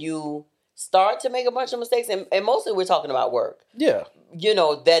when you start to make a bunch of mistakes, and mostly we're talking about work. Yeah. You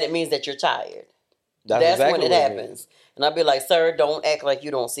know, that it means that you're tired. That's exactly when it happens. And I'll be like, sir, don't act like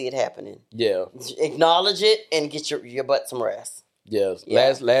you don't see it happening. Yeah. Acknowledge it and get your butt some rest. Yes.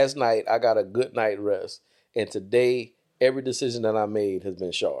 Yeah. Last night, I got a good night rest. And today, every decision that I made has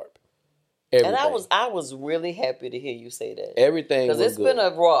been sharp. Everything. And I was really happy to hear you say that. Everything was good. Because it's been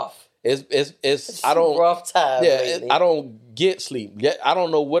a rough. It's I don't rough time. Yeah, I don't get sleep. I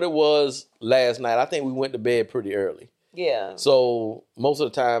don't know what it was last night. I think we went to bed pretty early. Yeah. So most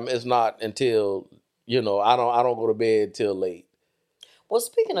of the time it's not until I don't go to bed till late. Well,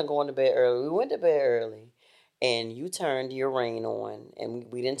 speaking of going to bed early, we went to bed early, and you turned your rain on,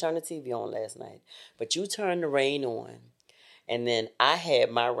 and we didn't turn the TV on last night, but you turned the rain on, and then I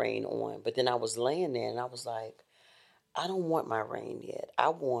had my rain on, but then I was laying there and I was like, I don't want my rain yet. I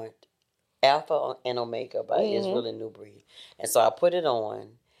want Alpha and Omega by Israel and New Breed. And so I put it on,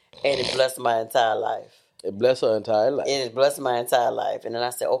 and it blessed my entire life. It blessed her entire life. It blessed my entire life. And then I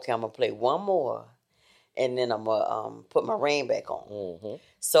said, okay, I'm going to play one more, and then I'm going to put my rain back on. Mm-hmm.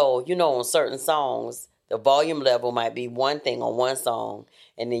 So, on certain songs, the volume level might be one thing on one song,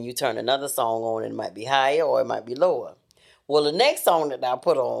 and then you turn another song on, and it might be higher or it might be lower. Well, the next song that I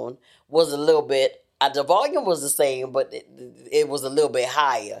put on was a little bit, the volume was the same, but it was a little bit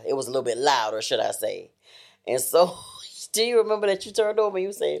higher. It was a little bit louder, should I say. And so, do you remember that you turned over and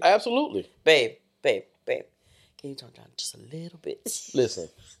you said, absolutely. Babe, can you turn down just a little bit? Listen.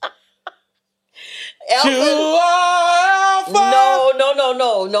 Alpha, no.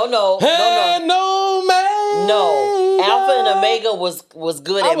 And no man. No. Alpha and Omega was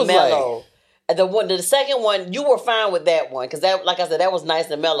good and mellow. Like, the second one, you were fine with that one, because that, like I said, that was nice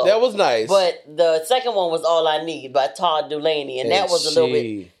and mellow. That was nice. But the second one was All I Need by Todd Dulaney, and that was a little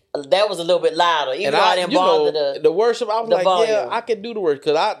bit. That was a little bit louder, even though I didn't bother the worship. I was like, volume. Yeah, I can do the worship,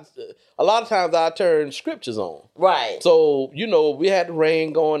 because a lot of times I turn scriptures on. Right. So we had the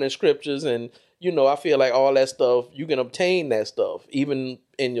rain going in scriptures, and I feel like all that stuff, you can obtain that stuff even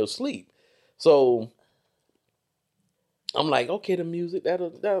in your sleep. So I'm like, okay, the music,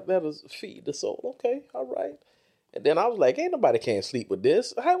 that'll feed the soul. Okay, all right. And then I was like, ain't nobody can't sleep with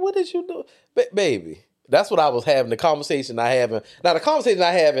this. What did you do? Baby, that's what I was having, the conversation I have. Now, the conversation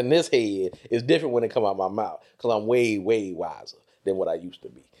I have in this head is different when it come out my mouth, because I'm way, way wiser than what I used to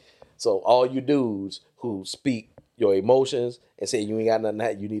be. So all you dudes who speak your emotions and say you ain't got nothing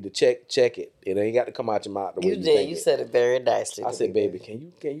that you need to check it. It ain't got to come out your mouth the way You you did. think You it. said it very nicely. I said, baby, can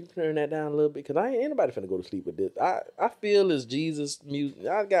you turn that down a little bit? Because I ain't anybody finna go to sleep with this. I feel it's Jesus music.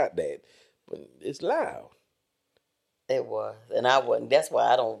 I got that. But it's loud. It was. And I wasn't. That's why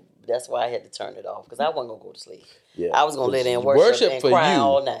I had to turn it off. Because I wasn't going to go to sleep. Yeah. I was going to let in worship and for cry you,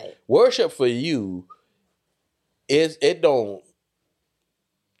 all night. Worship for you is, it don't,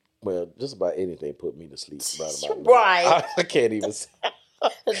 well, just about anything put me to sleep. Right. I can't even say.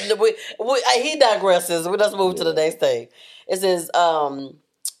 He digresses. Let's move to the next thing. It says,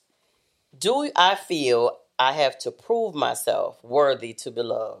 do I feel I have to prove myself worthy to be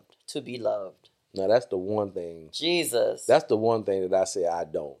loved? Now, that's the one thing. Jesus. That's the one thing that I say I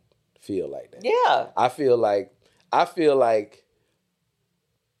don't feel like that. Yeah. I feel like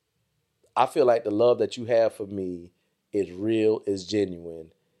the love that you have for me is real, is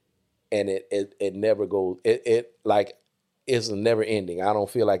genuine, and it never goes. It like it's never ending. I don't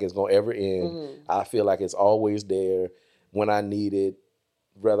feel like it's gonna ever end. Mm-hmm. I feel like it's always there when I need it,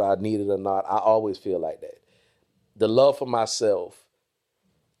 whether I need it or not. I always feel like that. The love for myself.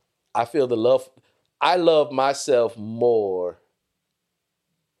 I love myself more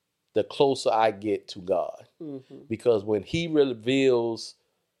the closer I get to God. Mm-hmm. Because when He reveals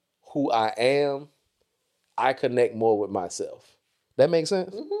who I am, I connect more with myself. That makes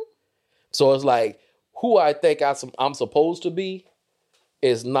sense? Mm-hmm. So it's like who I think I'm supposed to be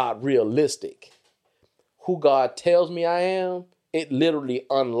is not realistic. Who God tells me I am, it literally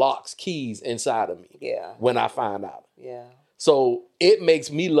unlocks keys inside of me. Yeah. When I find out. Yeah. So it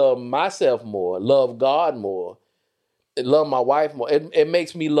makes me love myself more, love God more, love my wife more. It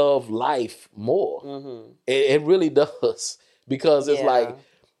makes me love life more. Mm-hmm. It really does. Because it's like,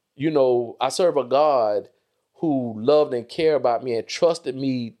 I serve a God who loved and cared about me and trusted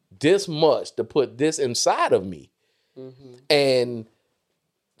me this much to put this inside of me. Mm-hmm. And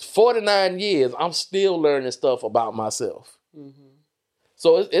 49 years, I'm still learning stuff about myself. Mm-hmm.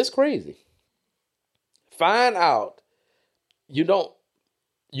 So it's crazy. Find out. You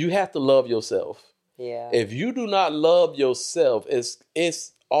have to love yourself. Yeah. If you do not love yourself,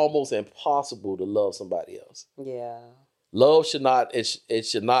 it's almost impossible to love somebody else. Yeah. Love should not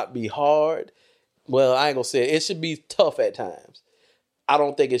be hard. Well, I ain't gonna say it. It should be tough at times. I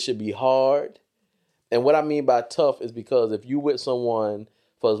don't think it should be hard. And what I mean by tough is because if you with someone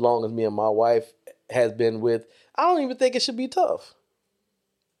for as long as me and my wife has been with, I don't even think it should be tough.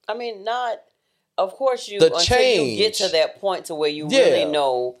 I mean, of course until you get to that point to where you really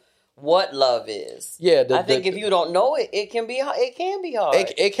know what love is. Yeah, I think if you don't know it, it can be hard. It can be hard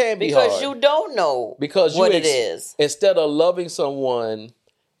because you don't know what it is. Instead of loving someone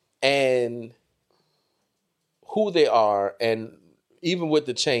and who they are, and even with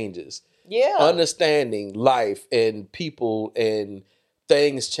the changes, understanding life and people and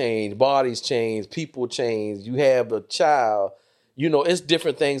things change, bodies change, people change. You have a child. It's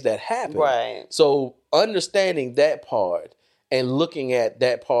different things that happen. Right. So understanding that part and looking at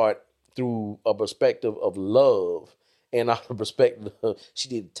that part through a perspective of love and not a perspective of she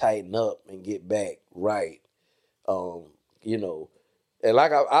need to tighten up and get back right. And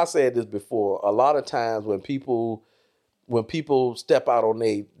like I said this before, a lot of times when people step out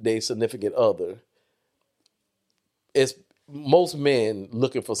on their significant other, it's most men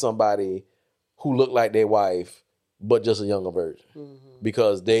looking for somebody who look like their wife, but just a younger version. Mm-hmm.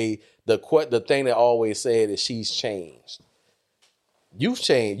 Because the thing they always said is she's changed. You've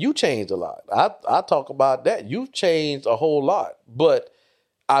changed. You changed a lot. I talk about that. You've changed a whole lot. But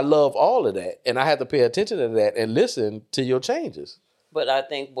I love all of that. And I have to pay attention to that and listen to your changes. But I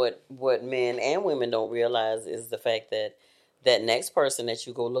think what men and women don't realize is the fact that next person that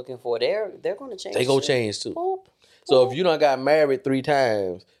you go looking for, they're going to change. They go change too. Boop, so boop. If you done got married 3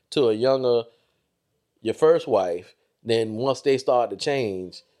 times to your first wife, then once they start to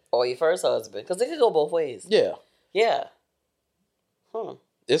change. Or your first husband. Because it could go both ways. Yeah. Yeah.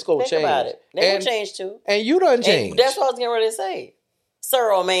 It's going to change. Think about it. They're going to change too. And you done changed. That's what I was getting ready to say.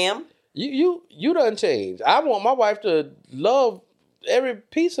 Sir or ma'am. You done changed. I want my wife to love every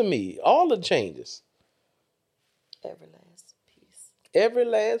piece of me. All the changes. Every last piece. Every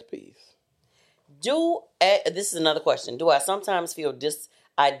last piece. This is another question. Do I sometimes feel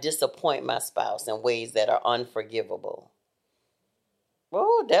I disappoint my spouse in ways that are unforgivable?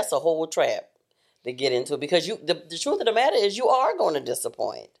 Well, that's a whole trap to get into because the truth of the matter is you are going to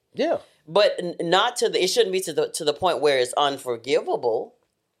disappoint. Yeah. But not it shouldn't be to the point where it's unforgivable.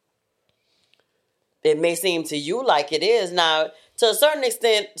 It may seem to you like it is. Now, to a certain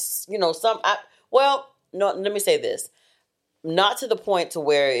extent, let me say this. not to the point to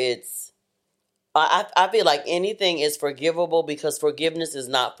where it's, I feel like anything is forgivable because forgiveness is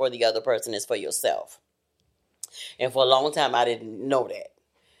not for the other person, it's for yourself. And for a long time, I didn't know that.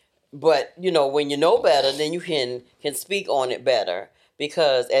 But, when you know better, then you can speak on it better.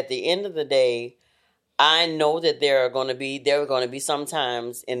 Because at the end of the day, I know that there are going to be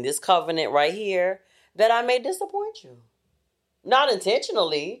sometimes in this covenant right here that I may disappoint you. Not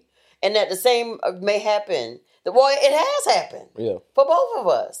intentionally. And that the same may happen. Well, it has happened. Yeah. For both of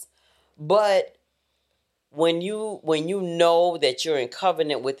us. But when you know that you're in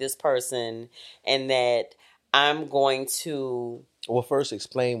covenant with this person and that I'm going to... Well, first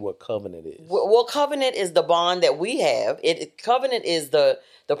explain what covenant is. Well, covenant is the bond that we have. Covenant is the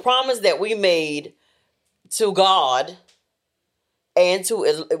promise that we made to God and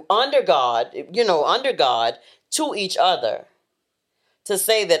under God to each other, to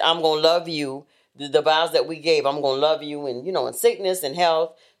say that I'm going to love you. The vows that we gave, I'm going to love you in sickness and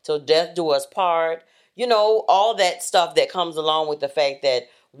health till death do us part. All that stuff that comes along with the fact that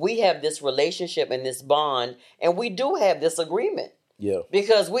we have this relationship and this bond, and we do have this agreement. Yeah.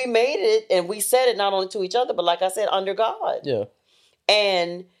 Because we made it and we said it not only to each other, but like I said, under God. Yeah.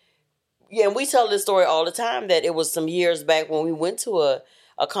 And we tell this story all the time that it was some years back when we went to a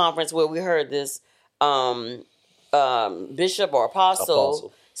conference where we heard this bishop or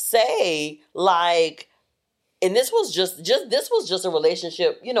apostle say, like, and this was just a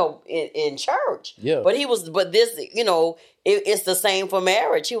relationship, in church. Yeah. But this, it's the same for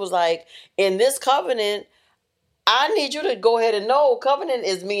marriage. He was like, in this covenant, I need you to go ahead and know covenant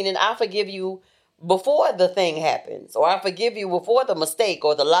is meaning I forgive you before the thing happens, or I forgive you before the mistake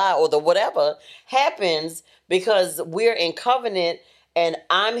or the lie or the whatever happens, because we're in covenant, and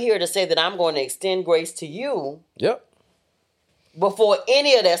I'm here to say that I'm going to extend grace to you. Yep. Before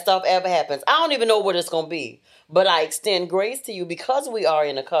any of that stuff ever happens. I don't even know what it's going to be, but I extend grace to you because we are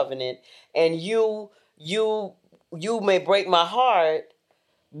in a covenant, and you may break my heart,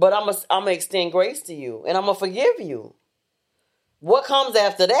 but I'm going to extend grace to you, and I'm going to forgive you. What comes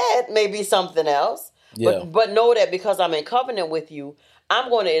after that may be something else. Yeah. But know that because I'm in covenant with you, I'm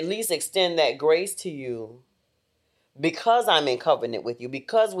going to at least extend that grace to you because I'm in covenant with you,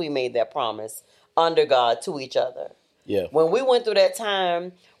 because we made that promise under God to each other. Yeah. When we went through that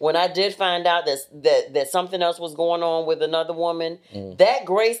time, when I did find out that something else was going on with another woman, that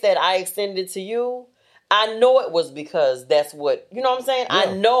grace that I extended to you, I know it was because that's what, you know what I'm saying? Yeah.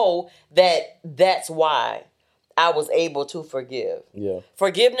 I know that's why I was able to forgive. Yeah.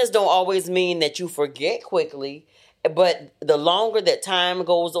 Forgiveness don't always mean that you forget quickly, but the longer that time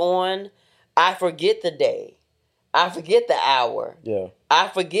goes on, I forget the day. I forget the hour. Yeah. I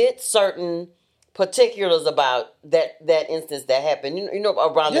forget certain particulars about that instance that happened.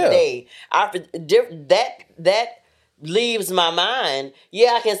 Around the day. That leaves my mind.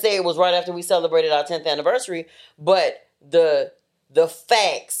 Yeah, I can say it was right after we celebrated our 10th anniversary, but the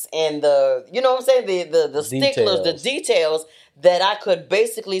facts and the, you know what I'm saying, the sticklers, the details that I could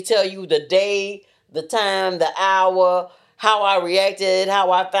basically tell you the day, the time, the hour, how I reacted,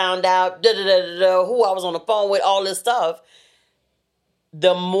 how I found out, who I was on the phone with, all this stuff.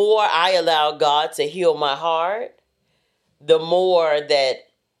 The more I allow God to heal my heart, the more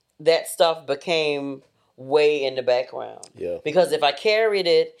that stuff became way in the background. Yeah. Because if I carried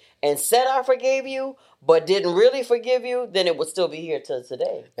it and said I forgave you, but didn't really forgive you, then it would still be here till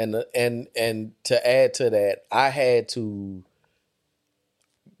today. And to add to that, I had to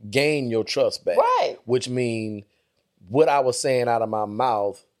gain your trust back. Right. Which means what I was saying out of my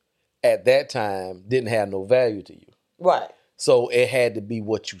mouth at that time didn't have no value to you. Right. So it had to be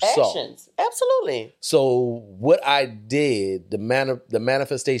what you Actions. saw. Absolutely. So what I did, the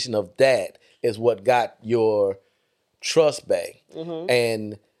manifestation of that is what got your trust back. Mm-hmm.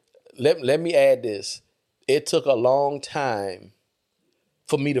 And let me add this. It took a long time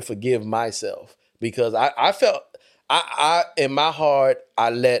for me to forgive myself because I felt I in my heart,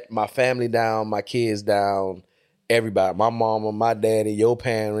 I let my family down, my kids down, everybody, my mama, my daddy, your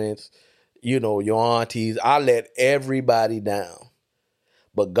parents, your aunties. I let everybody down.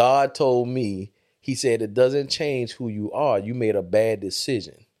 But God told me, he said, it doesn't change who you are. You made a bad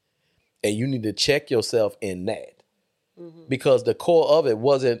decision. And you need to check yourself in that. Mm-hmm. Because the core of it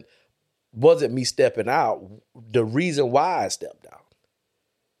wasn't me stepping out. The reason why I stepped out.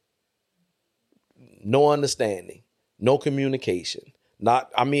 No understanding. No communication.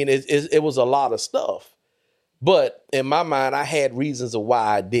 It was a lot of stuff. But in my mind, I had reasons of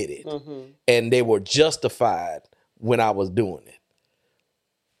why I did it. Mm-hmm. And they were justified when I was doing it.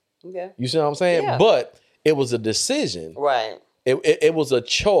 Yeah. You see what I'm saying? Yeah. But it was a decision. Right. It was a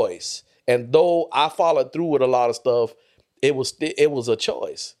choice. And though I followed through with a lot of stuff, it was a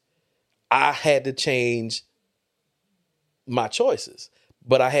choice. I had to change my choices,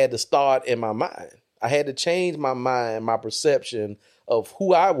 but I had to start in my mind. I had to change my mind, my perception of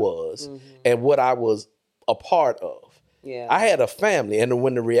who I was and what I was a part of. Yeah. I had a family, and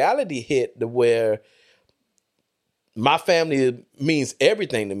when the reality hit to where my family means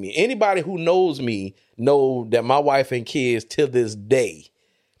everything to me. Anybody who knows me know that my wife and kids to this day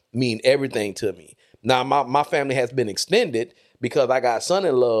mean everything to me. Now, my family has been extended because I got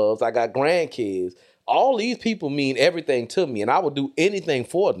son-in-laws, I got grandkids. All these people mean everything to me, and I would do anything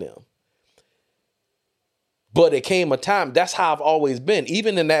for them. But it came a time, that's how I've always been,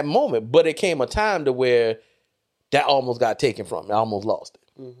 even in that moment. But it came a time to where that almost got taken from me. I almost lost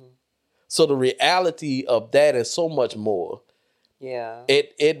it. Mm-hmm. So the reality of that is so much more. Yeah.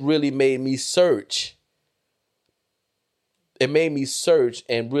 It really made me search. It made me search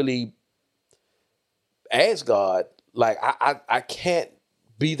and really ask God, like, I can't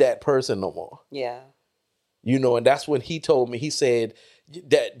be that person no more. Yeah. You know, and that's when he told me, he said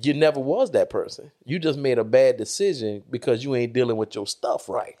that you never was that person. You just made a bad decision because you ain't dealing with your stuff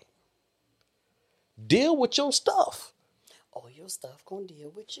right. Deal with your stuff. Oh, your stuff gonna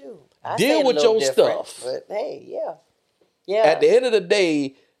deal with you. Deal with your stuff. But hey, yeah. Yeah. At the end of the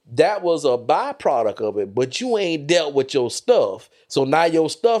day, that was a byproduct of it, but you ain't dealt with your stuff. So now your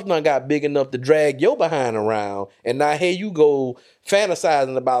stuff done got big enough to drag your behind around, and now here you go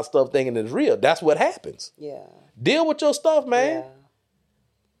fantasizing about stuff thinking it's real. That's what happens. Yeah. Deal with your stuff, man. Yeah.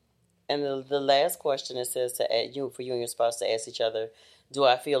 And the last question, it says for you and your spouse to ask each other, do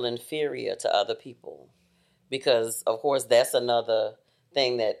I feel inferior to other people? Because, of course, that's another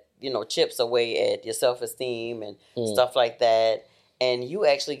thing that, chips away at your self-esteem and stuff like that. And you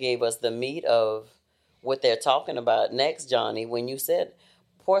actually gave us the meat of what they're talking about next, Johnny, when you said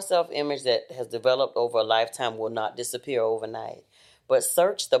poor self-image that has developed over a lifetime will not disappear overnight. But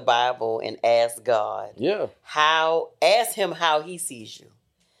search the Bible and ask God. Yeah. Ask him how he sees you.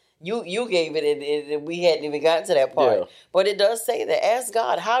 You gave it, and we hadn't even gotten to that part. Yeah. But it does say that. Ask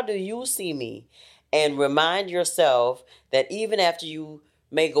God, how do you see me? And remind yourself that even after you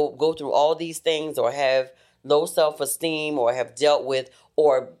may go through all these things or have low self-esteem or have dealt with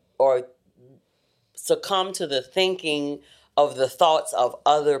or succumb to the thinking of the thoughts of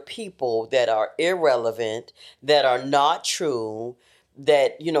other people that are irrelevant, that are not true,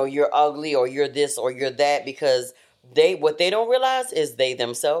 that, you're ugly or you're this or you're that, because what they don't realize is they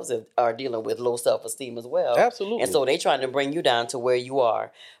themselves are dealing with low self-esteem as well. Absolutely. And so they're trying to bring you down to where you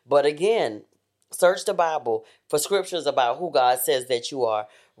are. But again, search the Bible for scriptures about who God says that you are.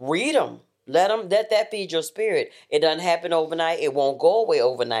 Read them. Let that feed your spirit. It doesn't happen overnight. It won't go away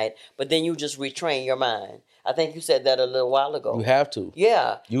overnight. But then you just retrain your mind. I think you said that a little while ago. You have to.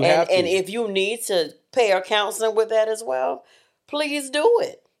 Yeah. You have to. And if you need to pay our counseling with that as well, please do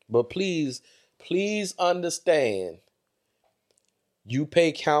it. But please understand, you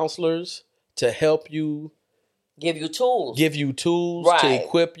pay counselors to help you. Give you tools. Right. To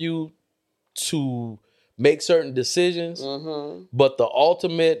equip you to make certain decisions. Mm-hmm. But the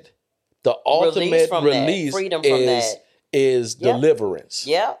ultimate release freedom from is deliverance.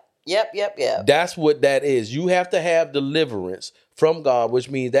 Yep. That's what that is. You have to have deliverance from God, which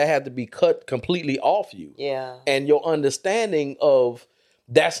means that has to be cut completely off you. Yeah. And your understanding of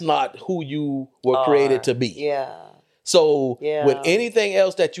that's not who you were created to be. Yeah. So with anything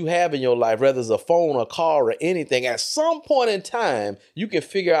else that you have in your life, whether it's a phone, a car, or anything, at some point in time, you can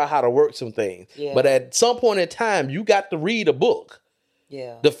figure out how to work some things. Yeah. But at some point in time, you got to read a book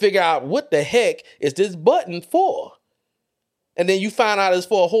to figure out what the heck is this button for. And then you find out it's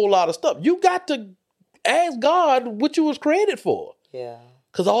for a whole lot of stuff. You got to ask God what you was created for. Yeah.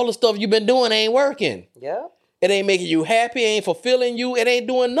 Because all the stuff you've been doing ain't working. Yeah. It ain't making you happy, ain't fulfilling you, it ain't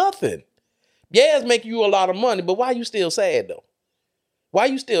doing nothing. Yeah, it's making you a lot of money, but why you still sad though? Why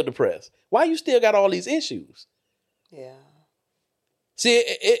you still depressed? Why you still got all these issues? Yeah. See,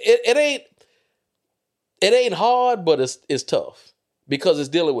 it ain't hard, but it's tough because it's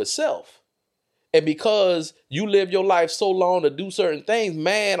dealing with self. And because you live your life so long to do certain things,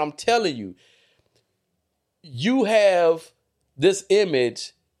 man, I'm telling you, you have this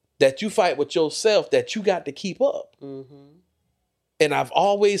image that you fight with yourself that you got to keep up. Mm-hmm. And I've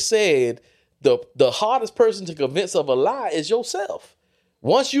always said, the hardest person to convince of a lie is yourself.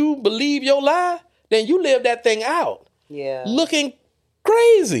 Once you believe your lie, then you live that thing out. Yeah. Looking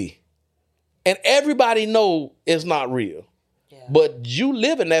crazy. And everybody know it's not real. Yeah. But you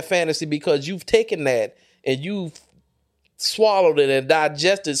live in that fantasy because you've taken that and you've swallowed it and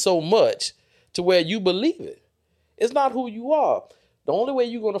digested so much to where you believe it. It's not who you are. The only way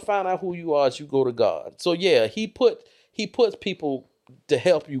you're going to find out who you are is you go to God. So yeah, he put He puts people to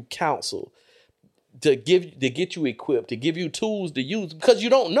help you counsel, to get you equipped, to give you tools to use, because you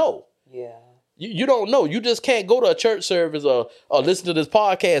don't know. Yeah. You don't know. You just can't go to a church service or listen to this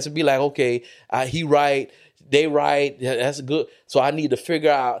podcast and be like, okay, he right, they right, that's good. So I need to figure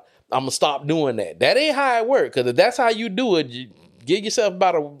out, I'm going to stop doing that. That ain't how it works. Because if that's how you do it, give yourself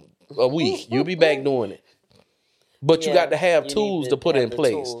about a week. You'll be back doing it. But you got to have tools to put in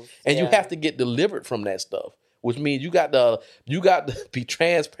place. And you have to get delivered from that stuff. Which means you got to be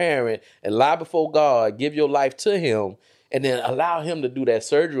transparent and lie before God, give your life to him, and then allow him to do that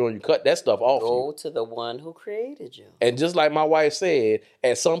surgery on you, cut that stuff off you. Go to the one who created you. And just like my wife said,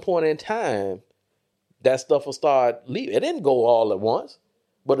 at some point in time, that stuff will start leaving. It didn't go all at once,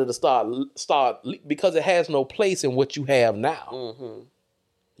 but it'll start because it has no place in what you have now. Mm-hmm.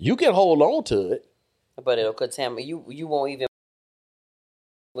 You can hold on to it, but it'll contaminate you. You won't even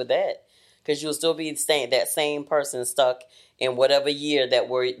with that, because you'll still be that same person stuck in whatever year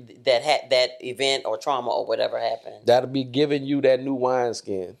that had that event or trauma or whatever happened. That'll be giving you that new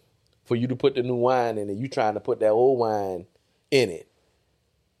wineskin for you to put the new wine in it. You trying to put that old wine in it.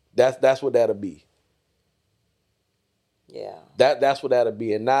 That's what that'll be. Yeah. That's what that'll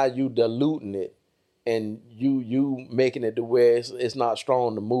be. And now you diluting it, and you making it to where it's not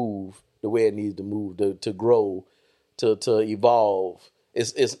strong to move the way it needs to move, to grow, to evolve.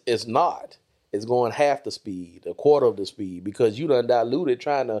 It's not. It's going half the speed, a quarter of the speed, because you done diluted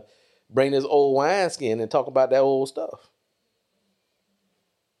trying to bring this old wineskin and talk about that old stuff.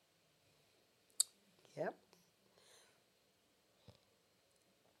 Yep.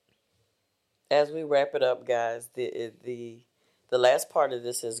 As we wrap it up, guys, the last part of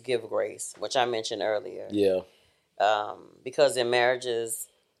this is give grace, which I mentioned earlier. Yeah. Because in marriages,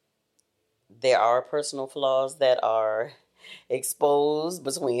 there are personal flaws that are exposed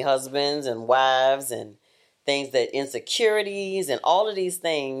between husbands and wives, and things that insecurities and all of these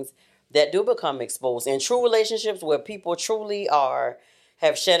things that do become exposed in true relationships where people truly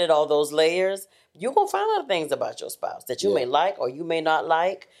have shedded all those layers. You're going to find out things about your spouse that you may like or you may not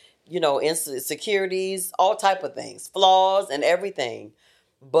like, insecurities, all type of things, flaws and everything.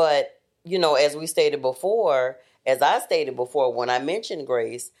 But, as I stated before, when I mentioned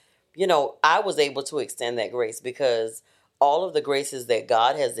grace, I was able to extend that grace because all of the graces that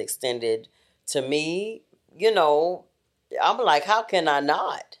God has extended to me, I'm like, how can I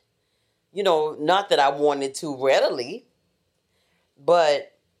not? Not that I wanted to readily,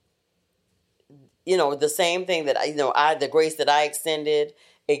 but, the same thing that, the grace that I extended,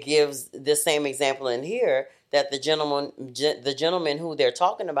 it gives the same example in here that the gentleman who they're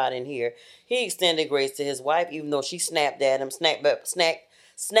talking about in here, he extended grace to his wife, even though she snapped back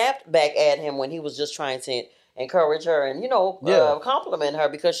at him when he was just trying to encourage her and, compliment her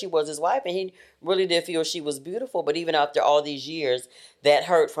because she was his wife, and he really did feel she was beautiful. But even after all these years, that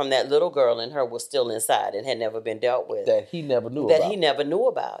hurt from that little girl in her was still inside and had never been dealt with. That he never knew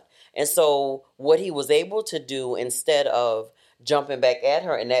about. And so what he was able to do, instead of jumping back at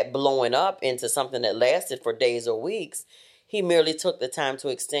her and that blowing up into something that lasted for days or weeks, he merely took the time to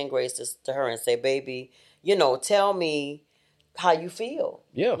extend grace to her and say, baby, tell me how you feel.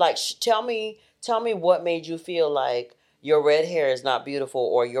 Yeah. Like, tell me what made you feel like your red hair is not beautiful,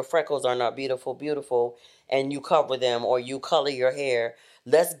 or your freckles are not beautiful, and you cover them, or you color your hair.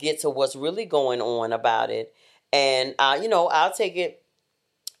 Let's get to what's really going on about it. And, I'll take it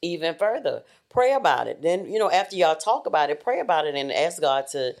even further. Pray about it. Then, after y'all talk about it, pray about it and ask God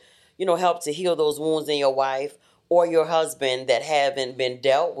to, help to heal those wounds in your wife or your husband that haven't been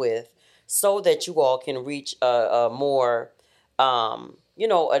dealt with, so that you all can reach a more,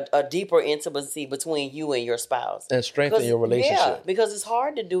 a deeper intimacy between you and your spouse. And strengthen your relationship. Yeah, because it's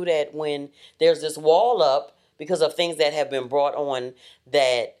hard to do that when there's this wall up because of things that have been brought on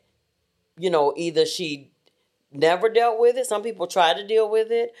that, either she never dealt with it. Some people try to deal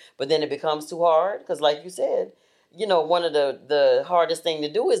with it, but then it becomes too hard. Because like you said, one of the hardest thing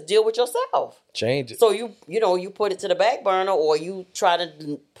to do is deal with yourself. Change it. So you put it to the back burner, or you try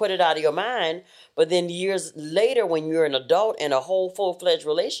to put it out of your mind. But then years later, when you're an adult in a whole full-fledged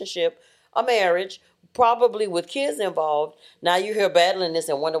relationship, a marriage, probably with kids involved, now you're here battling this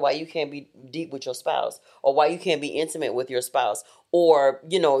and wonder why you can't be deep with your spouse, or why you can't be intimate with your spouse, or,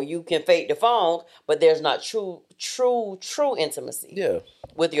 you can fake the funk, but there's not true intimacy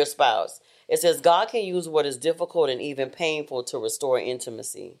with your spouse. It says God can use what is difficult and even painful to restore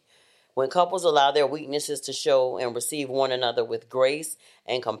intimacy. When couples allow their weaknesses to show and receive one another with grace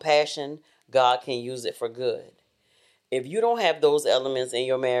and compassion, God can use it for good. If you don't have those elements in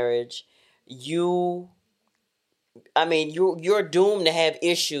your marriage, you I mean, you're doomed to have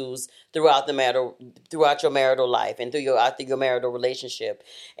issues throughout your marital life and after your marital relationship.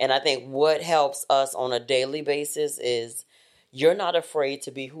 And I think what helps us on a daily basis is you're not afraid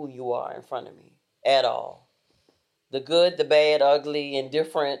to be who you are in front of me at all. The good, the bad, ugly,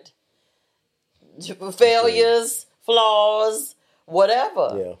 indifferent, failures, flaws,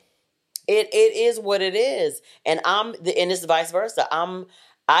 whatever. Yeah. It is what it is, and it's vice versa.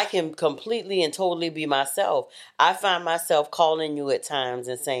 I can completely and totally be myself. I find myself calling you at times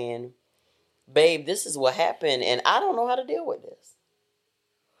and saying, "Babe, this is what happened, and I don't know how to deal with this."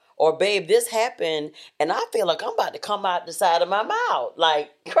 Or, "Babe, this happened, and I feel like I'm about to come out the side of my mouth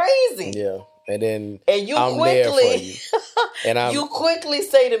like crazy." Yeah. And then you I'm quickly, there for you. And you quickly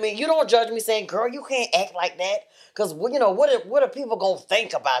say to me, you don't judge me saying, "Girl, you can't act like that." Because, what are people going to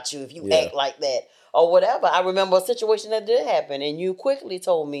think about you if you act like that? Or whatever. I remember a situation that did happen, and you quickly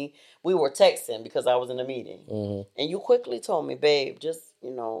told me, we were texting because I was in a meeting. Mm-hmm. And you quickly told me, "Babe, just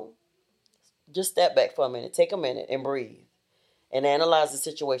step back for a minute. Take a minute and breathe. And analyze the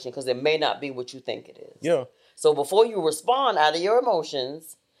situation because it may not be what you think it is." Yeah. So before you respond out of your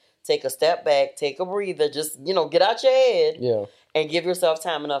emotions, take a step back, take a breather, just, get out your head. Yeah. And give yourself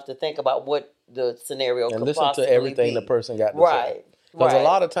time enough to think about what the scenario and could listen possibly to everything be. the person got to say. Right. Because a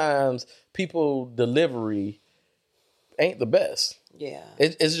lot of times people delivery ain't the best. Yeah.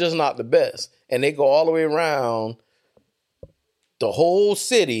 It's just not the best. And they go all the way around the whole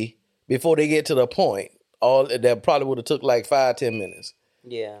city before they get to the point. All that probably would have took like 5-10 minutes.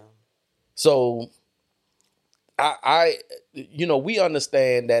 Yeah. So I we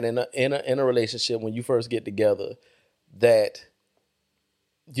understand that in a relationship when you first get together that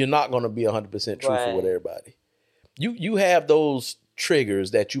you're not going to be 100% truthful with everybody. You have those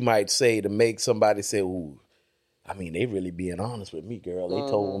triggers that you might say to make somebody say, "Ooh, I mean, they really being honest with me, girl. They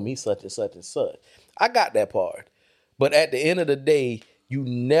told me such and such and such." I got that part. But at the end of the day, you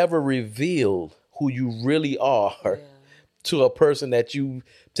never reveal who you really are to a person to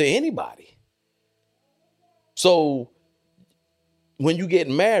anybody. So when you get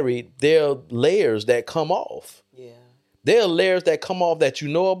married, there are layers that come off. Yeah. There are layers that come off that you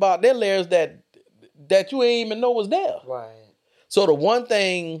know about. There are layers that you ain't even know was there. Right. So the one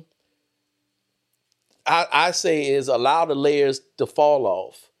thing I say is allow the layers to fall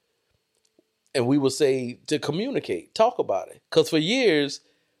off. And we would say to communicate, talk about it. Because for years,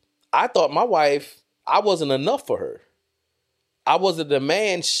 I thought my wife, I wasn't enough for her. I wasn't the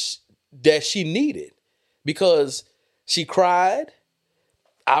man that she needed because she cried.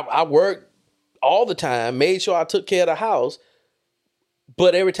 I worked all the time, made sure I took care of the house.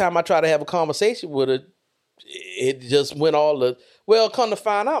 But every time I tried to have a conversation with her, it just went come to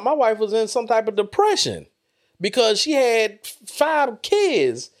find out, my wife was in some type of depression because she had 5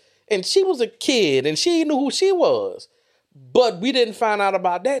 kids and she was a kid and she knew who she was. But we didn't find out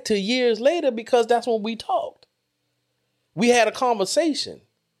about that till years later because that's when we talked. We had a conversation.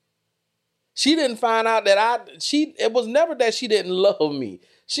 She didn't find out that it was never that she didn't love me.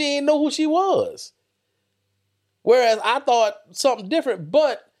 She didn't know who she was. Whereas I thought something different,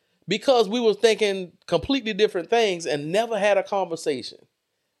 but because we were thinking completely different things and never had a conversation.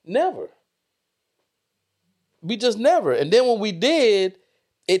 Never. We just never. And then when we did,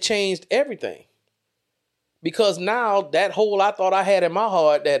 it changed everything. Because now that hole I thought I had in my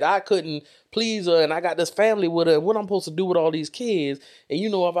heart that I couldn't please her and I got this family with her, what I'm supposed to do with all these kids? And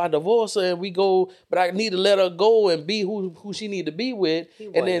if I divorce her and we go, but I need to let her go and be who she need to be with. He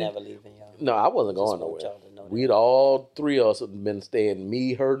and wasn't then never leaving y'all. No, I wasn't going nowhere. We'd all 3 of us have been staying,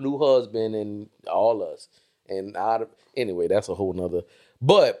 me, her new husband, and all us. And anyway, that's a whole nother.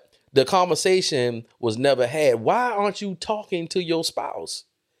 But the conversation was never had. Why aren't you talking to your spouse?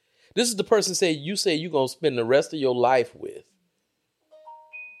 This is the person you say you're going to spend the rest of your life with.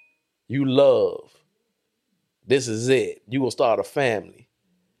 You love. This is it. You will start a family.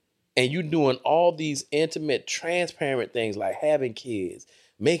 And you're doing all these intimate, transparent things like having kids,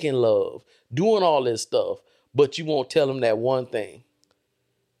 making love, doing all this stuff. But you won't tell them that one thing.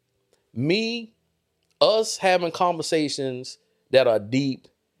 Us having conversations that are deep,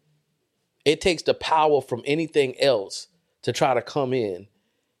 it takes the power from anything else to try to come in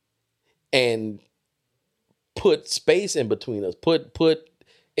and put space in between us.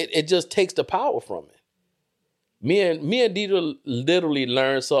 It just takes the power from it. Me and Deidre literally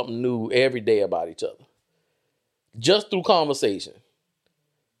learn something new every day about each other. Just through conversation.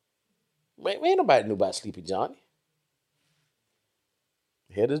 Ain't nobody knew about Sleepy Johnny.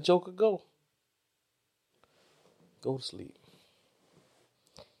 Here this joker go. Go to sleep.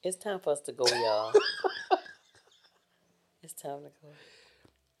 It's time for us to go, y'all. It's time to go.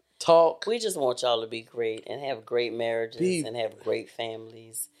 talk. We just want y'all to be great and have great marriages and have great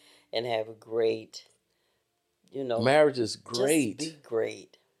families and have a great, marriage is great. Just be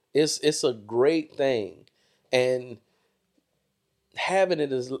great. It's a great thing, and having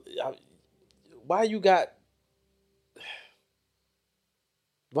it is why you got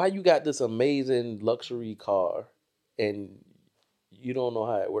this amazing luxury car and you don't know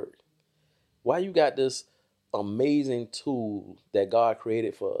how it works. Why you got this amazing tool that God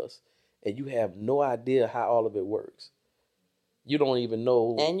created for us and you have no idea how all of it works. You don't even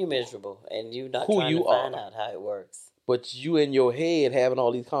know. And you're miserable and you're not trying to find out how it works. But you in your head having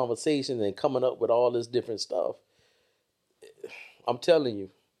all these conversations and coming up with all this different stuff. I'm telling you.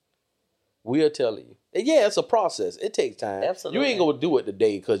 We are telling you. And yeah, it's a process. It takes time. Absolutely. You ain't going to do it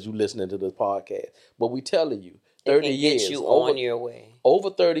today because you listening to this podcast. But we telling you, 30 years. Get you on your way. Over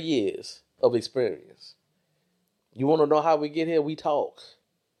 30 years of experience. You want to know how we get here? We talk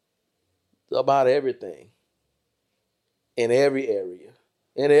about everything. In every area.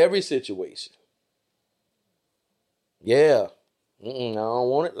 In every situation. Yeah. I don't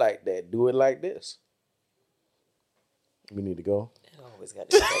want it like that. Do it like this. We need to go. It always got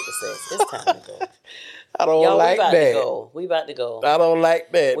to go back to sex. It's time to go. I don't like that. We about to go. I don't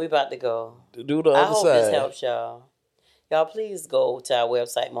like that. We about to go. Do the other side. I hope this helps y'all. Y'all please go to our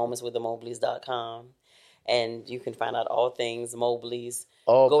website, momentswiththemobleys.com, and you can find out all things Mobleys.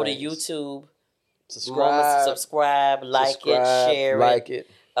 Go to YouTube. Subscribe, like it, share it.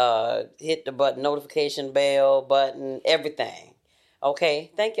 Hit the notification bell button, everything.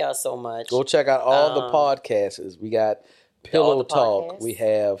 Okay, thank y'all so much. Go check out all the podcasts. We got Pillow Talk. We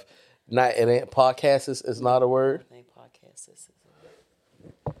have podcasts is not a word. Podcasts is a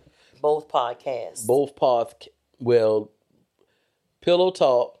word. Both podcasts. Pillow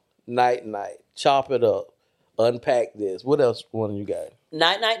Talk, Night, Chop It Up, Unpack This. What else one you got?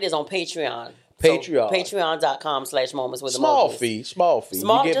 Night is on Patreon. Patreon.com/moments with small fee. Small,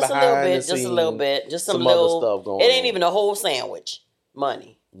 just a little bit. Just some little stuff going on. It ain't even a whole sandwich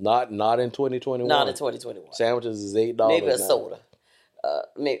money. Not in 2021. Not in 2021. Sandwiches is $8. Maybe a soda.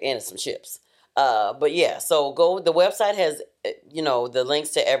 Maybe and some chips. But yeah, so go. The website has the links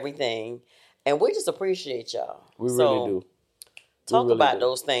to everything, and we just appreciate y'all. We really do. Talk about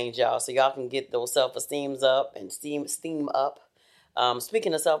those things, y'all, so y'all can get those self-esteems up and steam up.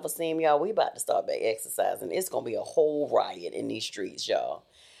 Speaking of self-esteem, y'all, we about to start back exercising. It's going to be a whole riot in these streets, y'all.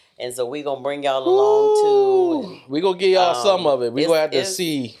 And so we going to bring y'all along, too. We going to give y'all some of it. We going to have to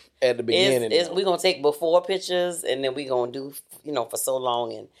see at the beginning. We going to take before pictures, and then we going to do, for so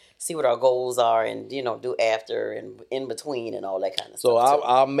long and see what our goals are and, do after and in between and all that kind of stuff. So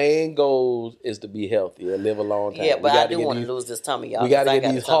our main goal is to be healthy and live a long time. Yeah, but I do want to lose this tummy, y'all. We got to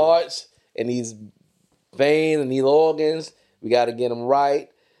get these hearts and these veins and these organs. We got to get them right.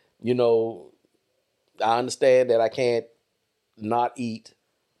 I understand that I can't not eat.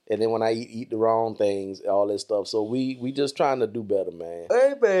 And then when I eat the wrong things, all that stuff. So we just trying to do better, man.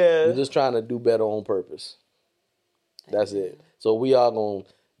 Amen. We're just trying to do better on purpose. That's it. So we are going to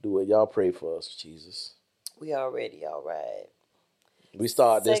do it. Y'all pray for us, Jesus. We already all right. We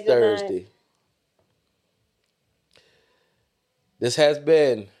start this Thursday. This has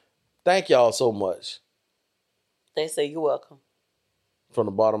been, thank y'all so much. They say you're welcome. From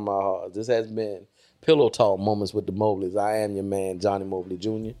the bottom of my heart. This has been Pillow Talk Moments with the Mobleys. I am your man, Johnny Mobley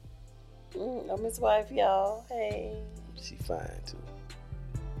Jr. I'm his wife, y'all. Hey. She fine, too.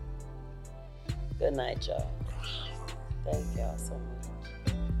 Good night, y'all. Thank y'all so much.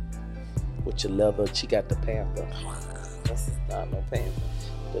 With your leather, she got the panther. This is not no panther.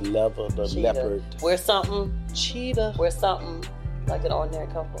 The leather, the cheetah. Leopard. Wear something. Cheetah. Wear something like an ordinary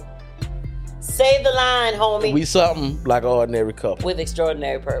couple. Say the line, homie. We something like an ordinary couple. With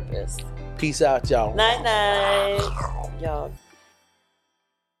extraordinary purpose. Peace out, y'all. Night, night. Y'all.